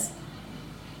was.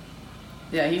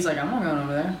 Yeah, he's like, I'm not going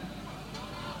over there.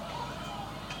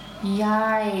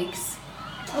 Yikes.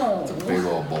 Oh, Big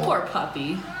old bull. poor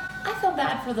puppy. I feel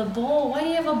bad for the bull. Why do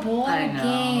you have a bull I in a know,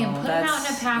 game? Put him out in a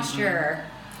that's- pasture.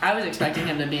 I was expecting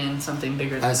him to be in something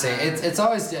bigger than I say that. it's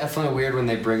always definitely weird when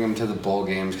they bring him to the bowl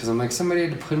games because I'm like somebody had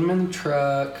to put him in the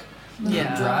truck,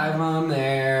 Yeah. drive him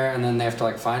there, and then they have to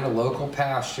like find a local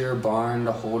pasture barn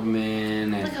to hold him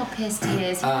in. And, Look how pissed he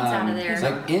is. He wants out of there.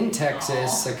 Like in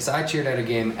Texas, because I cheered at a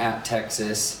game at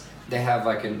Texas, they have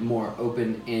like a more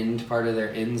open end part of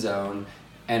their end zone,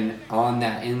 and on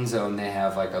that end zone they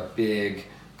have like a big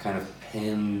kind of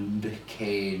pinned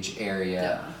cage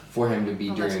area Yeah. for him to be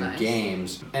Oh, that's during nice.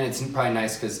 games, and it's probably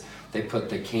nice because they put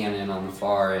the cannon on the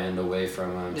far end away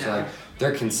from him, so Yeah. like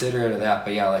they're considerate of that.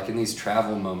 But yeah, like in these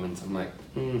travel moments, I'm like,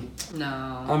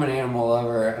 No. I'm an animal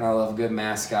lover and I love a good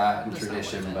mascot and That's not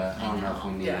tradition, worth it. but I don't know if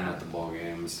we need Yeah. him at the bowl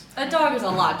games. A dog is a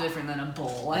lot different than a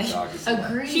bull. Like, Dog is a lot.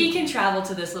 Agreed. he can travel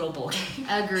to this little bull game.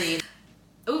 Agreed.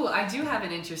 Ooh, I do have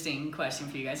an interesting question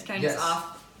for you guys. Kind of Yes. just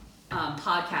off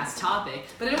podcast topic,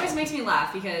 but it always makes me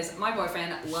laugh because my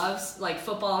boyfriend loves like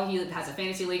football. He has a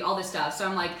fantasy league, all this stuff. So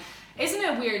I'm like, isn't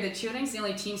it weird that cheerleading's the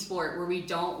only team sport where we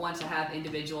don't want to have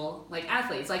individual like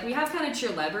athletes? Like we have kind of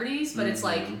celebrities, but it's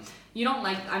like you don't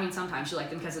like. I mean, sometimes you like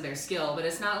them because of their skill, but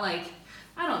it's not like.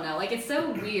 I don't know, like it's so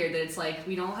weird that it's like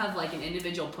we don't have like an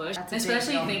individual push, That's a big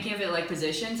especially deal. thinking of it like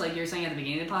positions, like you were saying at the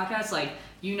beginning of the podcast, like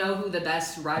you know who the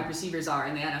best wide receivers are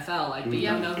in the NFL, like but you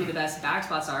don't know who the best back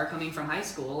spots are coming from high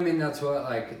school. I mean, that's what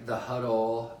like the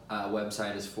Huddle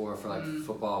website is for like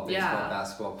football, baseball, Yeah.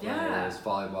 basketball Yeah. players,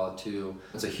 volleyball too.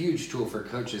 It's a huge tool for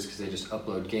coaches because they just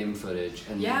upload game footage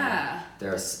and Yeah. then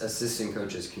their assistant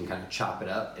coaches can kind of chop it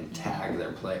up and tag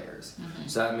their players.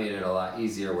 So that made it a lot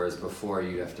easier. Whereas before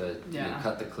you'd have to you know, Yeah.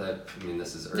 cut the clip. I mean,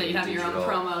 this is So early you have your own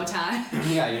digital. promo time.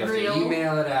 Yeah, you have Reel. to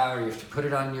email it out. Or you have to put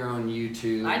it on your own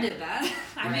YouTube. I did that.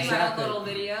 I made my own Exactly. little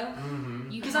video.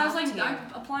 You Because I was have like, to. I'm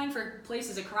applying for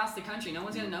places across the country. No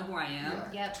one's gonna know who I am.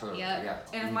 Yep, Totally. yep.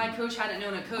 Yeah. And if my coach hadn't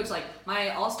known a coach, like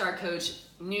my all-star coach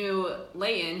knew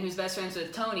Layton, who's best friends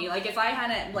with Tony. Like if I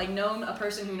hadn't like known a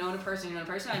person who known a person who known a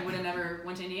person, I would have never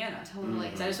went to Indiana. Totally.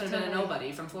 So I just would have been a Totally.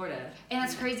 nobody from Florida. And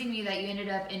it's crazy to me that you ended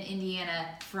up in Indiana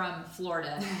from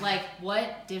Florida. Like,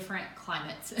 what different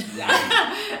climates?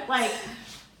 Like,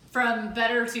 from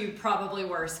better to probably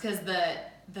worse, because the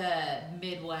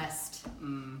Midwest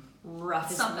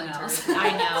roughest Something winters. else.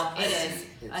 I know it is.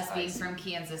 It's Us being icy. from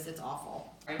Kansas, it's awful.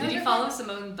 Did you follow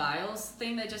Simone Biles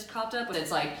thing that just popped up?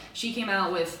 It's like she came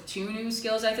out with 2 new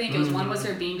skills, I think. It was one was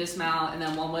her beam dismount, and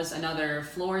then one was another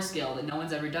floor skill that no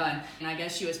one's ever done. And I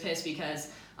guess she was pissed because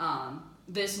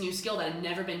this new skill that had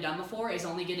never been done before is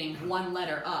only getting 1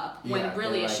 letter up when Yeah,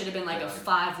 really they're it like- should have been like a they're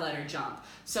like- 5-letter jump.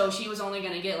 So she was only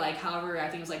gonna get like however I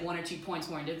think it was like 1 or 2 points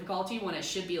more in difficulty when it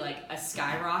should be like a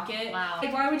skyrocket. Wow.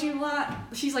 Like why would you not?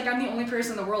 She's like, I'm the only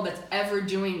person in the world that's ever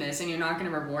doing this, and you're not gonna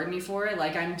reward me for it.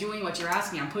 Like I'm doing what you're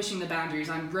asking. I'm pushing the boundaries.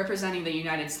 I'm representing the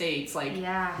United States. Like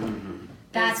Yeah.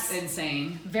 that's That's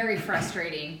insane. very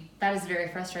frustrating. That is very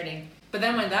frustrating. But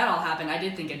then when that all happened, I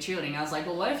did think of cheerleading. I was like,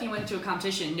 well, what if you went to a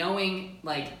competition knowing,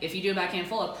 like, if you do a backhand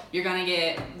flip, you're gonna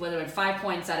get 5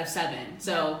 points out of 7.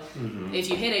 So if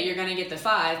you hit it, you're gonna get the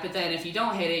 5. But then if you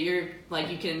don't hit it, you're like,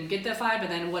 you can get the 5, but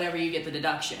then whatever you get the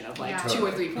deduction of like Yeah. 2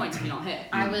 or 3 points if you don't hit.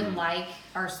 I would like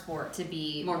our sport to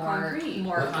be More concrete.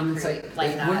 more Well, and it's concrete like,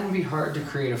 like it that. wouldn't be hard to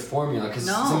create a formula because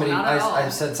No, somebody not at all. I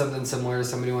said something similar to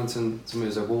somebody once, and somebody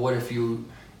was like, well, what if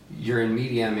you're in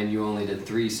medium and you only did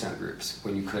 3 stunt groups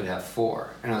when you could have 4?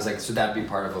 And I was like, so that'd be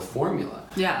part of a formula.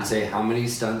 Yeah. You say how many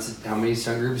stunt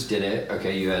groups did it?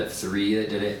 Okay, you had 3 that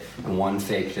did it and 1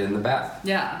 faked it in the back.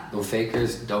 Yeah. The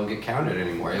fakers don't get counted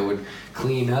anymore. It would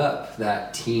clean up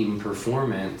that team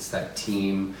performance, that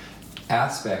team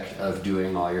aspect of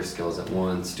doing all your skills at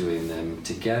once, doing them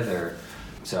together.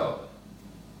 So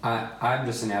I'm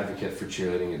just an advocate for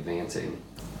cheerleading advancing.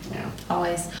 Yeah.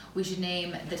 Always. We should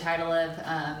name the title of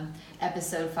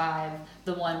episode 5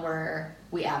 the one where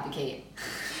we advocate.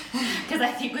 Because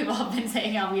I think we've all been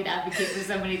saying how we'd advocate for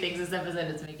so many things this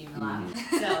episode is making me laugh.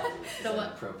 So, It's the an one.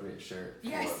 appropriate shirt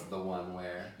Yes. for the one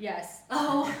where Yes.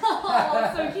 Oh,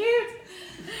 that's so cute.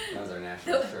 that was our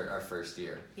national shirt our first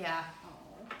year. Yeah.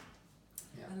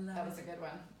 Yeah. That was a good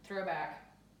one. Throwback.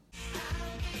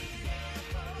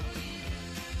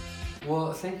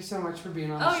 Well, thank you so much for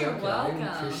being on the Oh, show, you're Kelly. We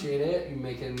welcome. appreciate it. You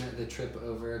making the trip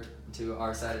over to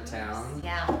our side of town.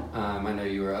 Yeah. I know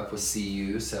you were up with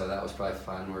CU, so that was probably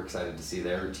fun. We're excited to see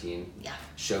their routine. Yeah.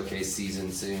 Showcase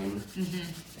season soon.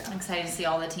 I'm excited to see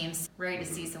all the teams. Ready to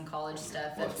see some college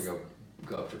stuff. We'll have to That's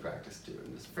go up to practice too.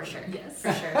 And just for sure. Yes.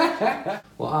 For sure.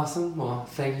 Well, awesome. Well,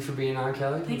 thank you for being on,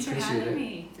 Kelly. Thanks for Appreciate having it.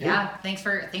 me. Yeah. Thanks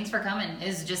for coming.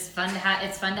 It's just fun to have.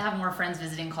 It's fun to have more friends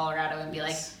visiting Colorado and be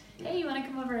like, hey, you want to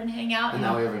come over and hang out? And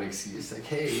now we have an excuse, like,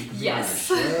 hey, you can Yes.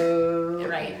 be on a show.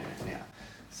 Right. Yeah.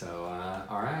 So,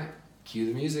 all right. Cue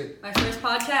the music. My first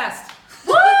podcast.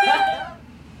 You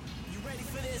ready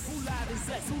for this? Who live is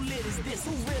us? Who lit is this?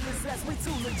 Who real is us? We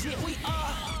too legit. We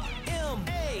are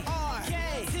M-A-R-K-T-H-U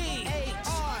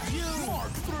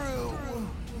Mark Through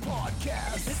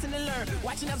Podcast. Listen and learn,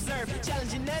 watch and observe,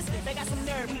 challenging us. They got some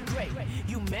nerve, we great.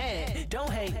 You mad? Don't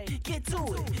hate. Get to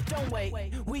it. Don't wait.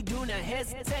 We do not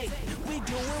hesitate. We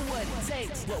doing what it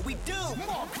takes. What we do.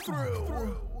 Mark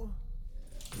Through.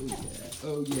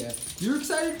 Oh, yeah. You're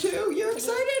excited too? You're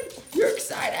excited? You're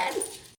excited?